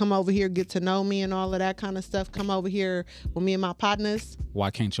just come over here, get to know me and all of that kind of stuff, come over here with me and my partners.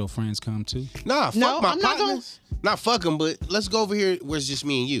 Why can't your friends come too? Nah, fuck No, my I'm not partners. Not fuck them, but let's go over here where it's just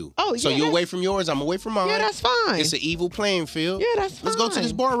me and you. Oh, So yeah, you that's- away from yours, I'm away from mine. Yeah, that's fine. It's an evil playing field. Yeah, that's Let's go to fine.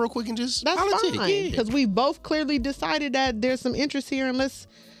 this bar real quick and just That's politic. fine. Yeah. Because we both clearly decided that there's some interest here, and let's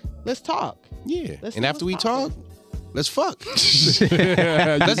talk. Yeah. Let's And see after we what's talk, poppin'. let's fuck. Let's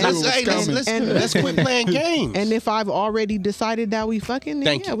quit playing games. And if I've already decided that we fucking, then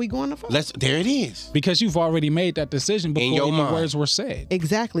Thank yeah, you. we going to fuck. There it is. Because you've already made that decision before your any mind. words were said.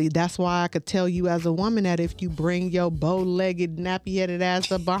 Exactly. That's why I could tell you as a woman that if you bring your bow-legged, nappy-headed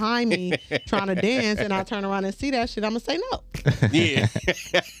ass up behind me trying to dance, and I turn around and see that shit, I'm gonna say no. Yeah.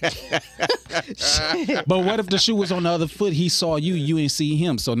 Shit. But what if the shoe was on the other foot? He saw you, you ain't see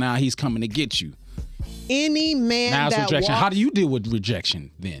him, so now he's coming to get you. Any man Now it's that rejection. How walks, do you deal with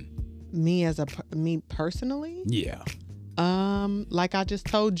rejection then? me personally, Yeah. like I just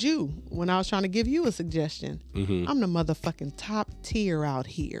told you when I was trying to give you a suggestion, I'm the motherfucking top tier out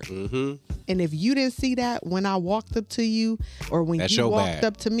here. And if you didn't see that when I walked up to you, or when That's you your walked bad.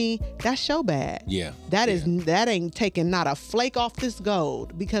 up to me, that's your bad. Yeah. That ain't taking not a flake off this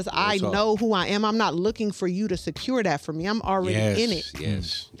gold, because I talk. know who I am. I'm not looking for you to secure that for me. I'm already in it.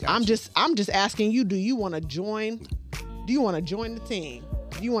 Yes. I'm just asking you, do you want to join? Do you want to join the team?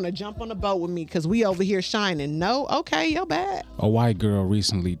 Do you want to jump on the boat with me? Because we over here shining. No? Okay, you're bad. A white girl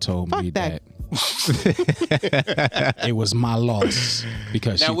recently told Fuck me that. that it was my loss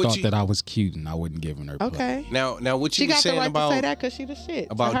because Now, she what thought you- that I was cute and I wasn't giving her play. Okay. Now what She you were got the saying right about to say that because she the shit.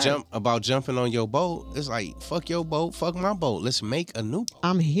 To her. about jumping on your boat, it's like fuck your boat, fuck my boat. Let's make a new boat.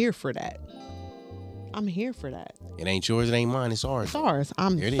 I'm here for that. I'm here for that. It ain't yours, it ain't mine, it's ours. It's ours.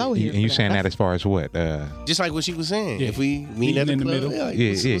 I'm There it so is. here And you for saying that That's- as far as what? Just like what she was saying. Yeah. If we meet Meeting at the in the club, middle. yeah, Yeah,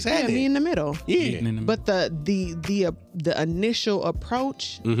 what's yeah. Yeah, happening? me in the middle. Yeah. But the initial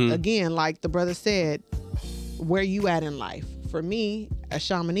approach, again, like the brother said, where you at in life? For me, as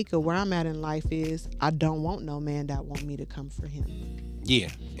Shamanika, where I'm at in life is I don't want no man that want me to come for him. Yeah.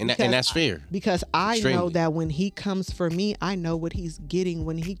 And Because that's fair. Because I know Extremely. that when he comes for me, I know what he's getting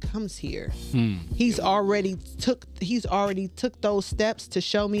when he comes here. He's already took those steps to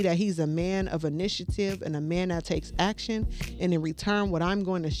show me that he's a man of initiative and a man that takes action. And in return, what I'm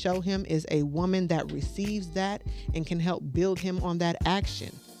going to show him is a woman that receives that and can help build him on that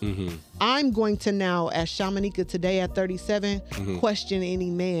action. I'm going to now, as Shamanika today at 37, question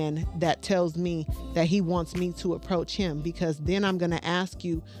any man that tells me that he wants me to approach him, because then I'm going to ask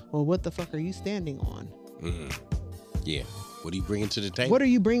you, well, what the fuck are you standing on? Yeah. What are you bringing to the table? What are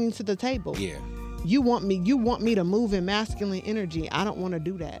you bringing to the table? Yeah. You want me to move in masculine energy. I don't want to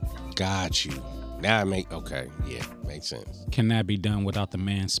do that. Got you. Now yeah, makes sense. Can that be done without the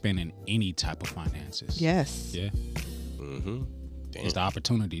man spending any type of finances? Yes. Yeah. Mm-hmm. There's the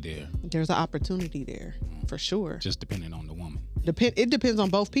opportunity there. There's an opportunity there for sure. Just depending on the woman. It depends on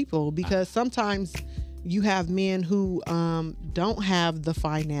both people, because sometimes you have men who don't have the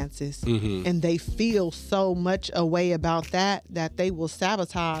finances, and they feel so much a way about that they will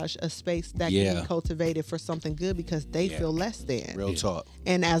sabotage a space that can be cultivated for something good because they feel less than. Real talk.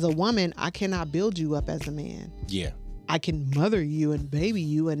 And as a woman, I cannot build you up as a man. Yeah. I can mother you and baby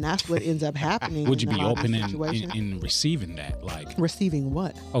you, and that's what ends up happening. Would you be open in receiving that? Like receiving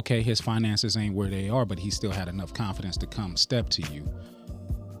what? Okay, his finances ain't where they are, but he still had enough confidence to come step to you.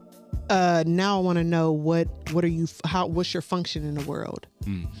 Now I want to know what's your function in the world?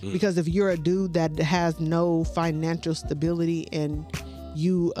 Mm-hmm. Because if you're a dude that has no financial stability and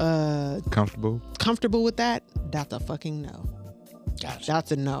you comfortable with that, that's a fucking no. Gotcha.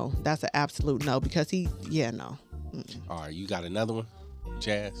 That's a no. That's an absolute no, because no. Mm-mm. All right, you got another one,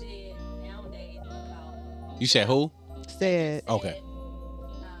 Jazz? Nowadays, you said who? Said. Okay.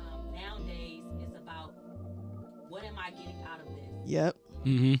 Nowadays, it's about what am I getting out of this? Yep.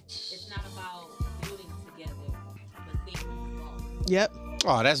 Mm-hmm. It's not about building together, but being involved. Yep.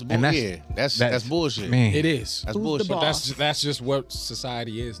 Oh, that's bullshit. That's bullshit. Man. It is. That's Who's bullshit. the boss? That's just what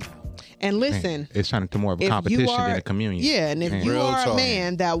society is now. And listen, it's turning to more of a competition than a communion. Yeah, and if you Real are talk. a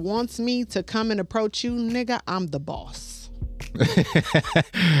man that wants me to come and approach you, nigga, I'm the boss.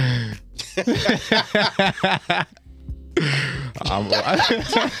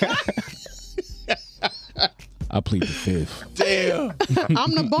 I plead the fifth. Damn.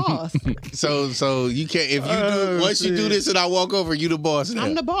 I'm the boss. So you can't if you do once you do this and I walk over, you the boss now.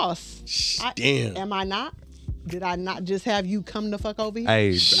 I'm the boss. Damn. Am I not? Did I not just have you come the fuck over here?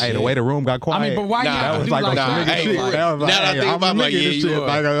 Hey, the way the room got quiet. I mean, but why you Nah, gotta that was do like like some that? nigga Hey, shit. now That was that I think I'm about it, like, nigga yeah, this you shit. are.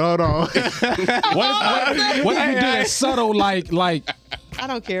 Like, hold on. What if you do it subtle, like I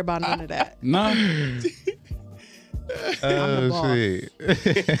don't care about none of that. no? I'm the boss.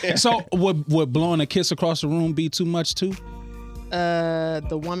 Shit. So would blowing a kiss across the room be too much too?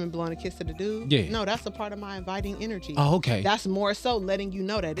 The woman blowing a kiss to the dude? Yeah. No, that's a part of my inviting energy. Oh, okay. That's more so letting you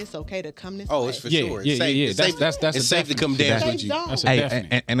know that it's okay to come this way. Oh, it's for Yeah, sure. yeah, It's safe. yeah. It's That's safe, a it's safe to come definite. dance Safe with you. zone. That's a Hey,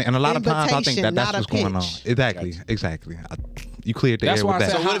 definite. and a lot of times I think Invitation, that's not a what's going on. pitch. Exactly. You cleared the That's air why with I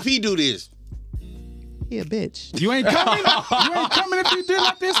that. said So what if he do this? He a bitch. You ain't coming. You ain't coming if you did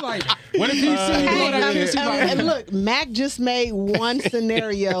like this. Like, what if he see you blow that kiss? He like, And look, Mac just made one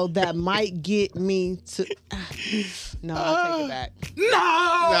scenario that might get me to. No, I'll take it back.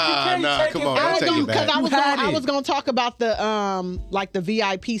 Nah, come on, don't take it back. I was gonna talk about the like the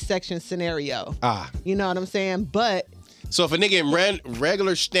VIP section scenario. You know what I'm saying? But So if a nigga in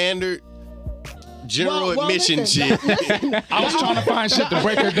regular standard general Well, admission listen, shit, I was trying to find shit to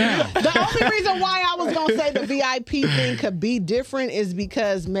break her down. the only reason why I was gonna say the VIP thing could be different is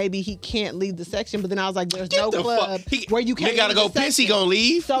because maybe he can't leave the section. But then I was like, there's no the club fuck? where you can't. Nigga gotta go leave the piss. He section. gonna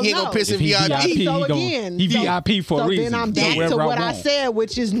leave. So He ain't no. gonna piss in If he VIP. VIP, So he gonna- again, he so- VIP for a so reason. then I'm Go back to wherever what I want. said,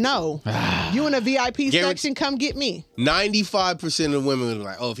 which is no. You in a VIP Guarantee- section, come get me. 95% of women are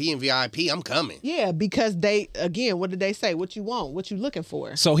like, oh, if he in VIP, I'm coming. Yeah, because they again, what did they say? What you want? What you looking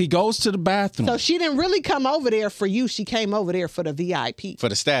for? So he goes to the bathroom. So she didn't really come over there for you. She came over there for the VIP. For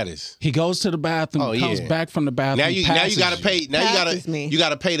the status. He goes to the bathroom, Oh, comes yeah. back from the bathroom. Now you passes gotta pay. Now Passes me. you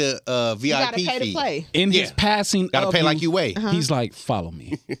gotta pay the VIP You gotta pay fee. to play. In his Yeah. passing, Gotta of pay like you weigh. Uh-huh. He's like, follow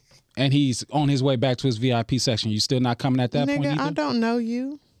me. And he's on his way back to his VIP section. You still not coming at that point Nigga, either? I don't know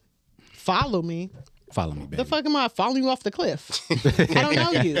you. Follow me. Follow me, baby. The fuck am I following you off the cliff? I don't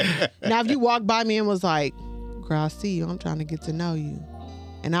know you. Now, if you walked by me and was like, girl, I see you. I'm trying to get to know you.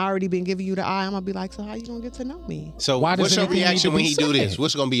 And I already been giving you the eye. I'm going to be like, so how you going to get to know me? So Why does what's your anything need reaction to when be he do this? said?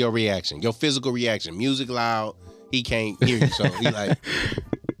 What's gonna be your reaction? Your physical reaction? Music loud. He can't hear you, so he like.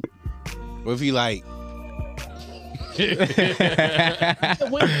 What if he like?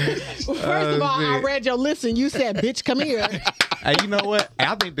 First of all, I read your lips and you said, bitch, come here. Hey, you know what?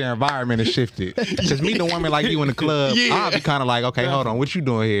 I think the environment has shifted. Because meeting a woman like you in the club, I'll be kind of like, okay, hold on, what you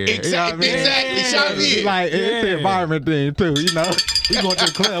doing here? Exactly. You know what I mean? Exactly. It's like, it's the environment thing, too, you know? We going to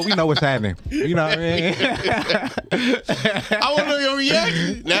the club, we know what's happening. You know what I mean? I want to know your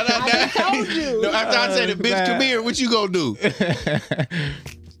reaction. Now, I told you. No, after I say the bitch, come here. What you gonna do?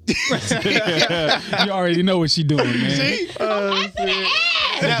 You already know what she doing, man. See? After the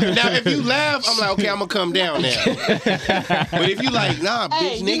ass. now, if you laugh, I'm like, okay, I'm gonna come down now. But if you like, nah,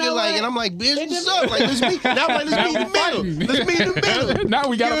 bitch, you nigga, know like, what? and I'm like, bitch, what's up? Like, let's meet in the middle. Let's meet in the middle. Now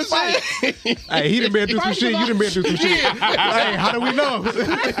we gotta You know what I'm fight. saying? Hey, he done been through some First shit. of You done been through some shit. Hey, how do we know?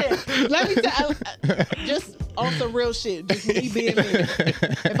 Listen, let me tell just on some real shit. Just me being me.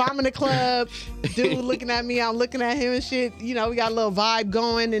 If I'm in the club, dude looking at me, I'm looking at him and shit. You know, we got a little vibe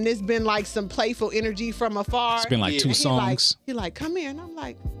going, and it's been like some playful energy from afar. It's been like 2 songs. He like, come here, and I'm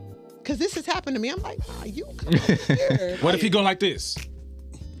like, cause this has happened to me. I'm like, nah, you come over here. What if he go like this?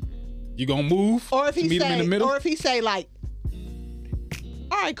 You gonna move? Or if to he meet him in the say, middle? or if he say like,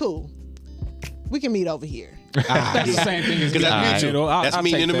 all right, cool, we can meet over here. That's the same thing as Because that's mutual. mutual. That's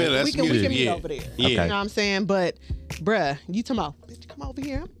meeting in the middle. That's we can mutual. meet Yeah. over there. Yeah. You know what I'm saying? But, bruh, you talking about, bitch, come over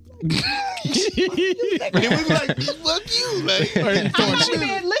here. And then we be like, fuck you. Like, Man,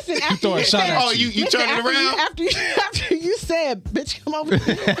 listen, after throw a you shot said, at oh, you turn it around? After you said, bitch, come over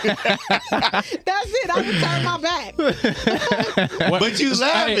here. That's it. I would turn my back. But you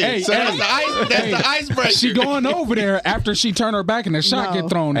laughing. So that's the icebreaker. She going over there after she turn her back and the shot No. get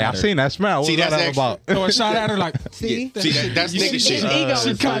thrown Hey, at I her. seen that smell. See, What was that's that extra. about? Throw a shot at her like, See? See, that's nigga His shit. ego is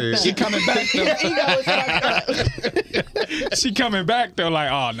fucked up. she coming back though. His ego is fucked up. She coming back though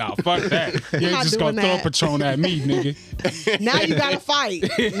like, oh no, fuck that. You ain't not just gonna doing throw a that. Patron at me, nigga. Now you gotta fight.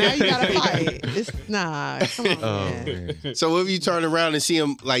 Now you gotta fight. It's nah. Come on, man. So if you turn around and see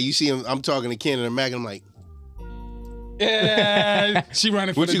him, like you see him, I'm talking to Ken and I'm Mac, and I'm like, Yeah, she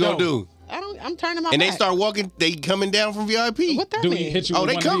running for what the you gonna door. do? I'm turning my And back. they start walking, they coming down from VIP. What that Do mean? he hit you? Oh, with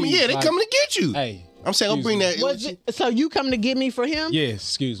they one of coming. these, Yeah, they like, coming to get you. Hey, I'm saying, I'll bring that. Was it, so you come to get me for him? yeah,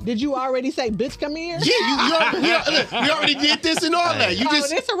 excuse me. Did you already say, bitch, come here? Yeah, we already did this and all that. You Oh,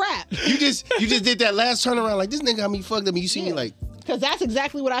 just, it's a wrap. you just did that last turnaround. Like, this nigga got me fucked up. And you see me like, Because that's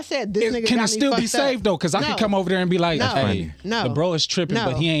exactly what I said. This nigga Can got it still me be fucked up. safe though? Because I No. can come over there and be like, No. hey, No. the bro is tripping, No.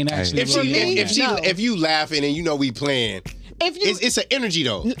 but he ain't actually. if For she, me, no. if you laughing and you know we playing, If you it's an energy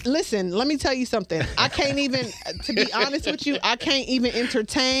though. listen, let me tell you something. I can't even, to be honest with you, I can't even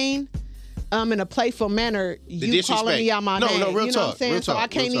entertain. In a playful manner, you disrespect. calling me out my No, name. no, real you know what I'm talk, saying? real So talk, I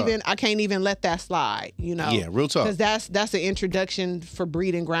can't real talk. even let that slide. You know? Yeah, real talk. Because that's an introduction for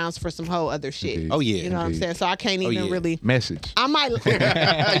breeding grounds for some whole other shit. Indeed. Oh yeah. You know what I'm saying? So I can't even yeah. really. Message. I might.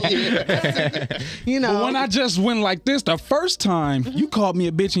 You know. But when I just went like this the first time, you called me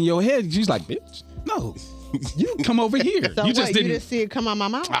a bitch in your head. She's like, bitch, no, you come over here. So you just what, didn't. You just see it come out my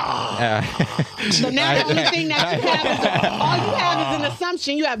mouth. So now the only thing that you have is all you have is an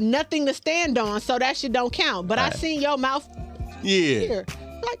assumption. You have nothing to stand on, so that shit don't count. But I seen your mouth Yeah. here,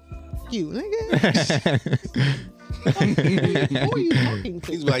 like you, nigga. Who are you talking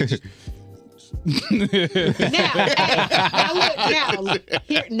to? He's like, just,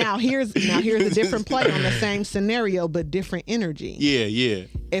 Now here's a different play on the same scenario, but different energy. yeah, yeah.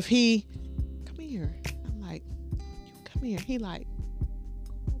 If he come here, I'm like, you come here. He like,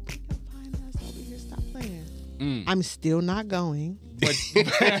 bring your fine ass over here. Stop playing. I'm still not going. I'm still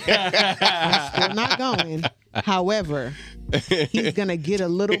not going. However, he's gonna get a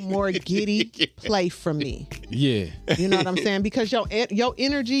little more giddy play from me. Yeah. You know what I'm saying? Because your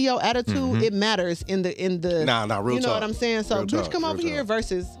energy, your attitude, it matters in the. Nah, real You know talk. what I'm saying? So, Real bitch, talk, come real over here talk.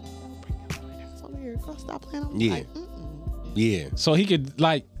 versus. Bring your ass over here. Go stop playing. I'm Yeah. like, Yeah. So he could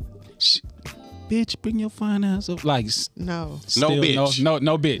like, bitch, bring your fine ass up. Like, no. still, bitch. No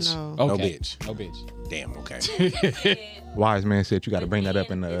bitch. No. No Okay. bitch. No bitch. Damn, okay. Wise man said you got to bring that up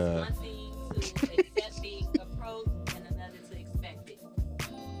in the.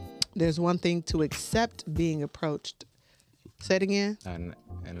 There's one thing to accept being approached. Say it again. And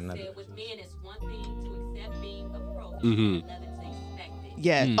another. With men, it's one thing to accept being approached, Mhm. another to expect it.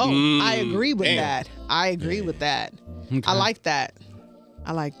 Yeah. Oh, I agree with Damn. that. I agree with that. I like that.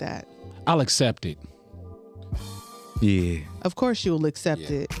 I like that. I'll accept it. Yeah. Of course, you'll accept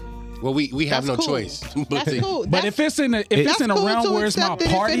Yeah. it. Well, we have That's no cool. choice. That's cool. But if it's in a that's round cool where to it's my accept it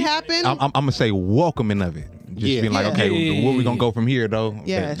if party, it happened. I'm gonna say welcoming of it. Just Yeah. being like, Yeah. okay, Yeah. where we gonna go from here though?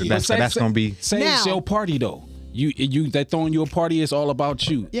 Yeah. That's gonna be. say it's Now- your party though. You they throwing you a party, it's all about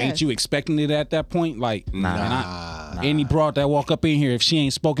you. Yes. Ain't you expecting it at that point? Like, Nah. any broad that walk up in here, if she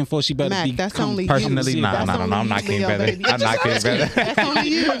ain't spoken for, she better Mac, be. that's come only you. Personally, see nah, about That's it. I'm only not you, getting Leo, better. baby. I'm not getting better. That's only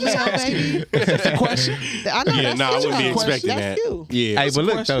you, Leo, baby. That's the question. I know Yeah, that's nah, I you. wouldn't be though. expecting That's that. you. Yeah. Hey, but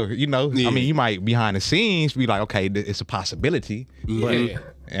look question. though, you know, I mean, you might behind the scenes be like, okay, it's a possibility, but it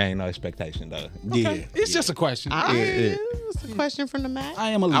ain't no expectation though. Okay. It's just a question. It's a question from the Mac. I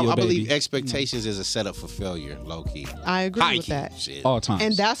am a Leo, I believe baby. expectations is a setup for failure, low key. I agree High with key. that. Shit. All times.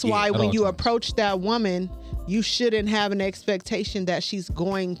 And that's why at when all you times. approach that woman, you shouldn't have an expectation that she's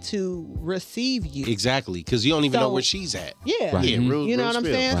going to receive you. Exactly, because you don't even know So- where she's at. Yeah. Yeah, real, You know real what I'm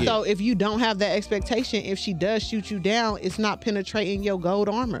spill. saying? Yeah. So if you don't have that expectation, if she does shoot you down, it's not penetrating your gold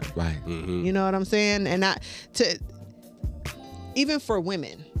armor. Right. You know what I'm saying? And even for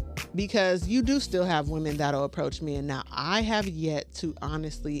women, because you do still have women that'll approach me, and now I have yet to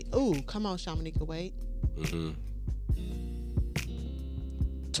honestly. Ooh, come on, Shamanika, wait.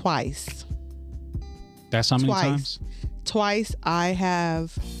 Twice. That's how many Twice. times? Twice I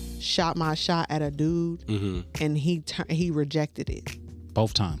have shot my shot at a dude, and he rejected it.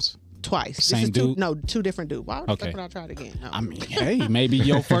 Both times. Twice. Same this is dude? two different dudes. Why the Okay. fuck would I try it again? No. I mean, hey, maybe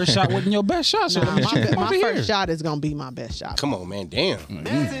your first shot wasn't your best shot. So Nah, let me check my over here. first shot is gonna be my best shot. Come on, man. Damn.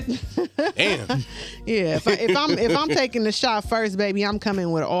 Damn. Yeah, if I'm taking the shot first, baby, I'm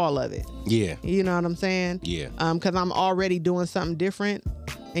coming with all of it. Yeah. You know what I'm saying? Yeah. Because I'm already doing something different,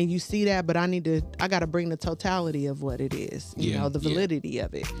 and you see that, but I gotta bring the totality of what it is. You know, the validity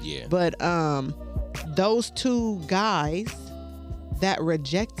of it. Yeah. But those two guys that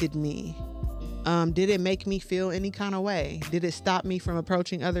rejected me, did it make me feel any kind of way? Did it stop me from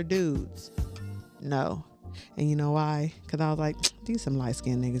approaching other dudes? No. And you know why? Because I was like, these some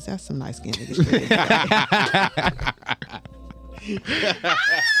light-skinned niggas. That's some light-skinned niggas.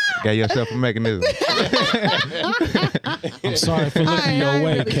 Got yourself a mechanism. I'm sorry for looking your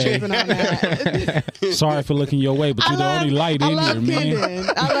way, really Kay. tripping on that. Sorry for looking your way, but you're the only light in here, man.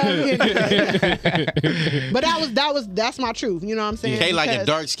 I love Kendon. But that's my truth. You know what I'm saying? Kay like a Because-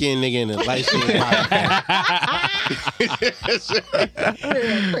 dark skinned nigga and a light skinned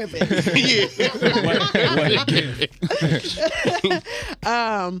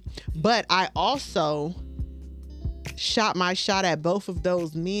But I also shot my shot at both of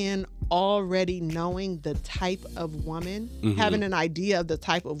those men already knowing the type of woman, having an idea of the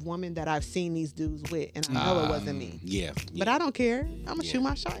type of woman that I've seen these dudes with, and I know it wasn't me. Yeah. But I don't care. I'm gonna shoot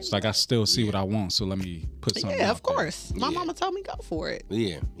my shot. It's like I still see what I want, so let me put something Yeah, out of course. My Yeah. mama told me go for it.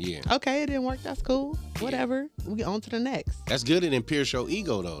 Yeah. Yeah. Okay, it didn't work. That's cool. Whatever. We on to the next. That's good. It didn't pierce your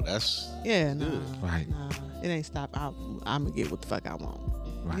ego though. That's Yeah, nah, Right. nah. It ain't stop. I'm gonna get what the fuck I want.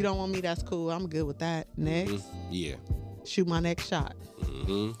 Right. You don't want me? That's cool. I'm good with that. Next, yeah. shoot my next shot.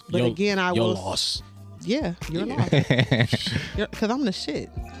 Mm-hmm. But again, I your will. loss. Yeah, you're lost. Because I'm the shit.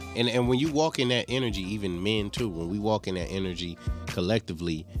 And when you walk in that energy, even men too, when we walk in that energy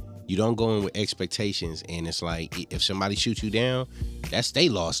collectively, you don't go in with expectations, and it's like if somebody shoots you down, that's they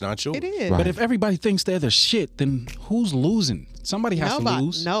loss, not yours. It is. Right. But if everybody thinks they're the shit, then who's losing? Somebody has to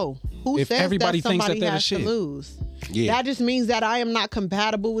lose. No. Who If says everybody that thinks that somebody they're the has to shit. lose? Yeah. That just means that I am not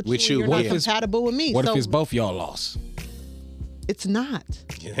compatible with you. With you, And what you're if not it's- compatible with me. What so if it's both y'all lost? It's not.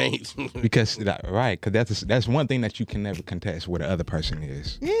 It ain't. Because that's one thing that you can never contest where the other person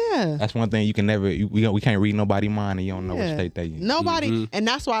is. Yeah. That's one thing you can never. We can't read nobody's mind, and you don't know what state they in. Nobody, and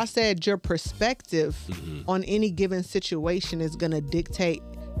that's why I said your perspective on any given situation is gonna dictate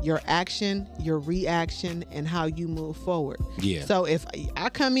your action, your reaction, and how you move forward. Yeah. So if I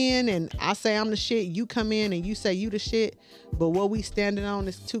come in and I say I'm the shit, you come in and you say you the shit, but what we standing on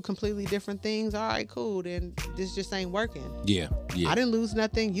is two completely different things. All right, cool. Then this just ain't working. Yeah. Yeah. I didn't lose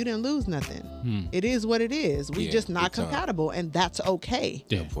nothing. You didn't lose nothing. It is what it is. We Yeah, just not big time. compatible, and that's okay.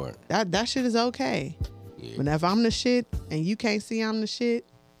 Yeah. For it. That shit is okay. Yeah. But if I'm the shit and you can't see I'm the shit,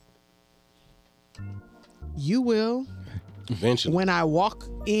 you will Eventually. when I walk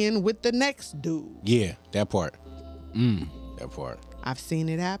in with the next dude. Yeah. That part. That part. I've seen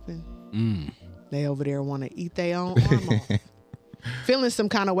it happen. They over there want to eat their own arm off. Feeling some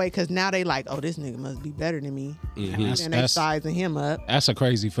kind of way because now they like, oh, this nigga must be better than me. And And they sizing him up. That's a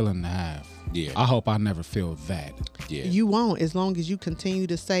crazy feeling to have. Yeah. I hope I never feel that. Yeah. You won't as long as you continue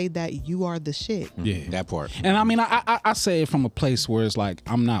to say that you are the shit. Yeah. That part. And I mean, I say it from a place where it's like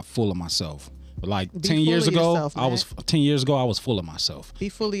I'm not full of myself. But like Be 10 full years of ago, yourself, I was 10 years ago I was full of myself. Be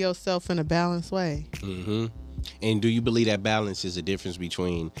full of yourself in a balanced way. Mm-hmm. And do you believe that balance is a difference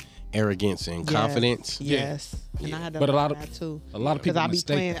between arrogance and confidence? Yes. And Yeah. I had to But a learn lot of- that too. A lot of Because people I be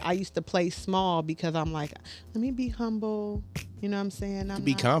mistake playing. that. I used to play small because I'm like, let me be humble. You know what I'm saying? I'm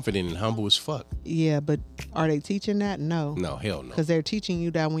Be not- confident and humble as fuck. Yeah, but are they teaching that? No. No, hell no. Because they're teaching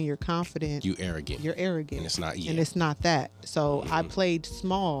you that when you're confident, You arrogant. you're arrogant. And it's not- yeah. And it's not that. So I played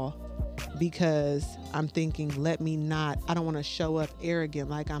small because I'm thinking, I don't want to show up arrogant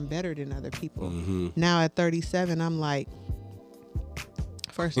like I'm better than other people. Now at 37, I'm like,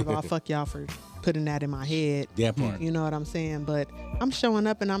 First of all, fuck y'all for putting that in my head. That part. You know what I'm saying? But I'm showing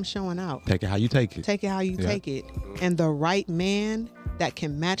up and I'm showing out. Take it how you take it. Take it how you take it. And the right man that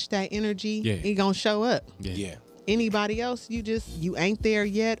can match that energy, he gonna show up. Yeah. Anybody else, you ain't there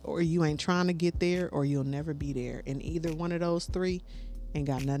yet, or you ain't trying to get there, or you'll never be there. And either one of those three ain't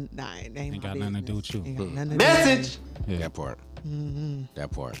got nothing. Ain't got nothing to do with you. Ain't got nothing to Message. do with That part.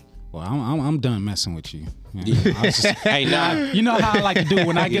 That part. Well, I'm done messing with you. I was just, Hey, nah. you know how I like to do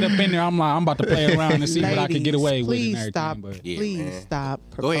when I get up in there. I'm like, I'm about to play around and see what I can get away with and Please everything. stop. But Yeah, Please man. stop.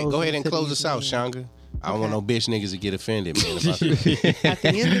 Go ahead and proposing to close these us out, men. Shanga. I don't want no bitch niggas to get offended, man. At the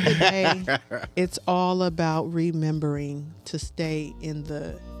end of the day, it's all about remembering to stay in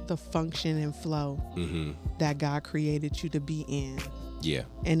the function and flow that God created you to be in. Yeah.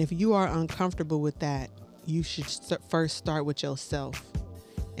 And if you are uncomfortable with that, you should first start with yourself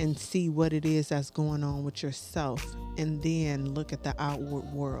and see what it is that's going on with yourself, and then look at the outward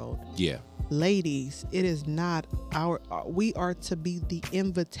world. Yeah. Ladies, it is not we are to be the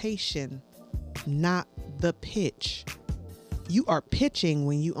invitation, not the pitch. You are pitching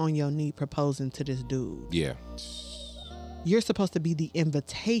when you on your knee proposing to this dude. Yeah. You're supposed to be the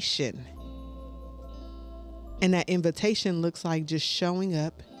invitation. And that invitation looks like just showing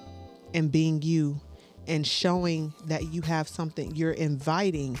up and being you, and showing that you have something. You're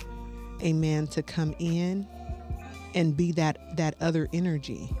inviting a man to come in and be that other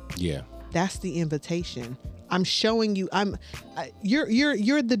energy. Yeah. That's the invitation. I'm showing you.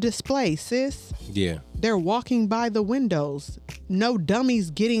 You're the display, sis. Yeah. They're walking by the windows. No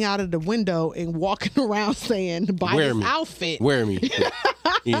dummies getting out of the window and walking around saying, "Buy Wear this me. outfit." Wear me.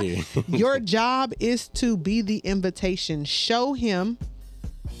 Yeah. Your job is to be the invitation. Show him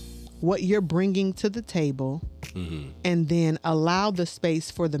what you're bringing to the table, and then allow the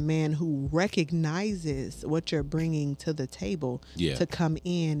space for the man who recognizes what you're bringing to the table to come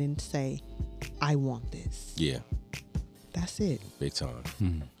in and say, "I want this." Yeah. That's it. Big time.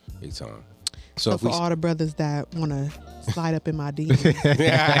 Big time. So if for we all the brothers that want to slide up in my DMs,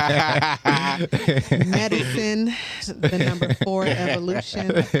 medicine, the number 4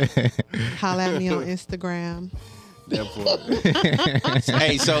 evolution. Holla at me on Instagram.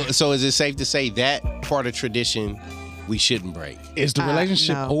 Hey, so is it safe to say that part of tradition we shouldn't break? Is the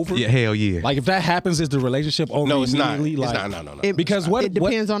relationship no. over? Yeah, hell yeah. Like if that happens, is the relationship over? No, it's not. immediately? It's Like, not. No. Because It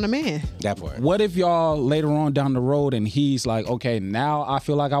depends on the man. That part. What if y'all later on down the road and he's like, okay, now I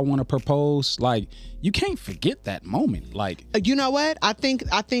feel like I want to propose? Like, you can't forget that moment. Like, You know what? I think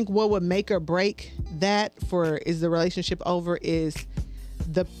what would make or break that for is the relationship over is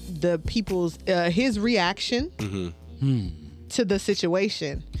the people's his reaction to the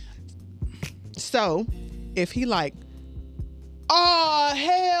situation. So if he like, oh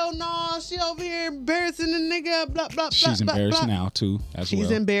hell no, she over here embarrassing the nigga, blah blah blah. she's blah, embarrassed blah. now too. She's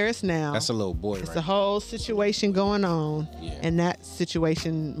embarrassed now. That's a little boy, It's right? a whole situation going on, and that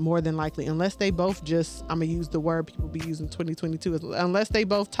situation more than likely, unless they both just, I'm gonna use the word people be using 2022, unless they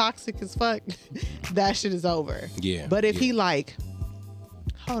both toxic as fuck, that shit is over. Yeah. But if he like,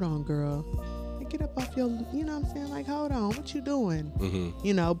 hold on, girl, get up off your, you know what I'm saying? Like, hold on, what you doing?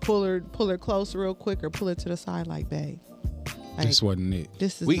 You know, pull her close real quick, or pull her to the side, like, babe. Like, This wasn't it.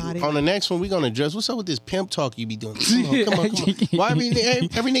 This is not it. On the next one, we're gonna address what's up with this pimp talk you be doing. Come on. Why every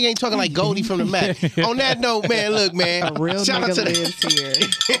nigga ain't talking like Goldie from the Mac? On that note, man, look, man. A real shout out nigga to lives here.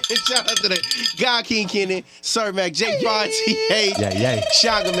 shout out to the God King Kenny, Sir Mac, Jake Bond, T.A. Yeah.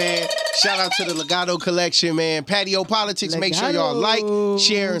 Shaga, man. Shout out to the Legato Collection, man. Patio PolitiCz. Make sure y'all like,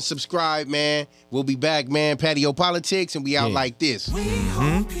 share, and subscribe, man. We'll be back, man. Patio PolitiCz, and we out like this. We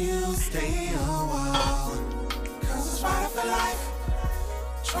hope you stay a while, 'cause it's right for life.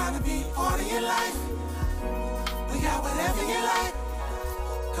 Trying to be part of your life. We got whatever you like.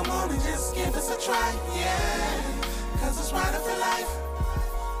 Come on and just give us a try, yeah. 'Cause it's right for life.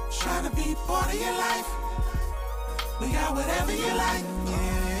 Trying to be part of your life. We got whatever you like,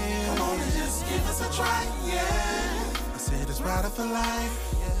 yeah. Come on and just give us a try, yeah. I said it's right for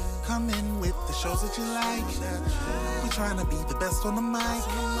life. Come in with the shows that you like. We trying to be the best on the mic.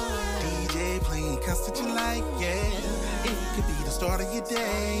 DJ playing cuts that you like, yeah. It could be the start of your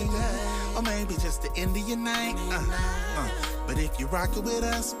day, or maybe just the end of your night. But if you're rocking with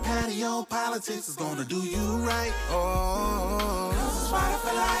us, Patio PolitiCz is gonna do you right. Oh, 'cause it's right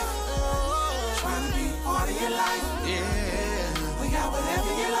for life. Trying to be part of your life, yeah. We got whatever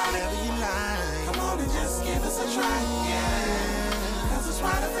you like. Whatever you like. Come on and just give us a try, yeah. 'Cause it's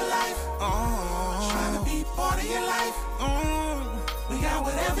right for life. Oh, trying to be part of your life. We got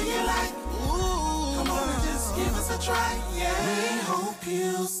whatever you like. Come on and just give us a try, yeah. We hope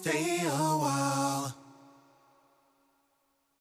you stay a while.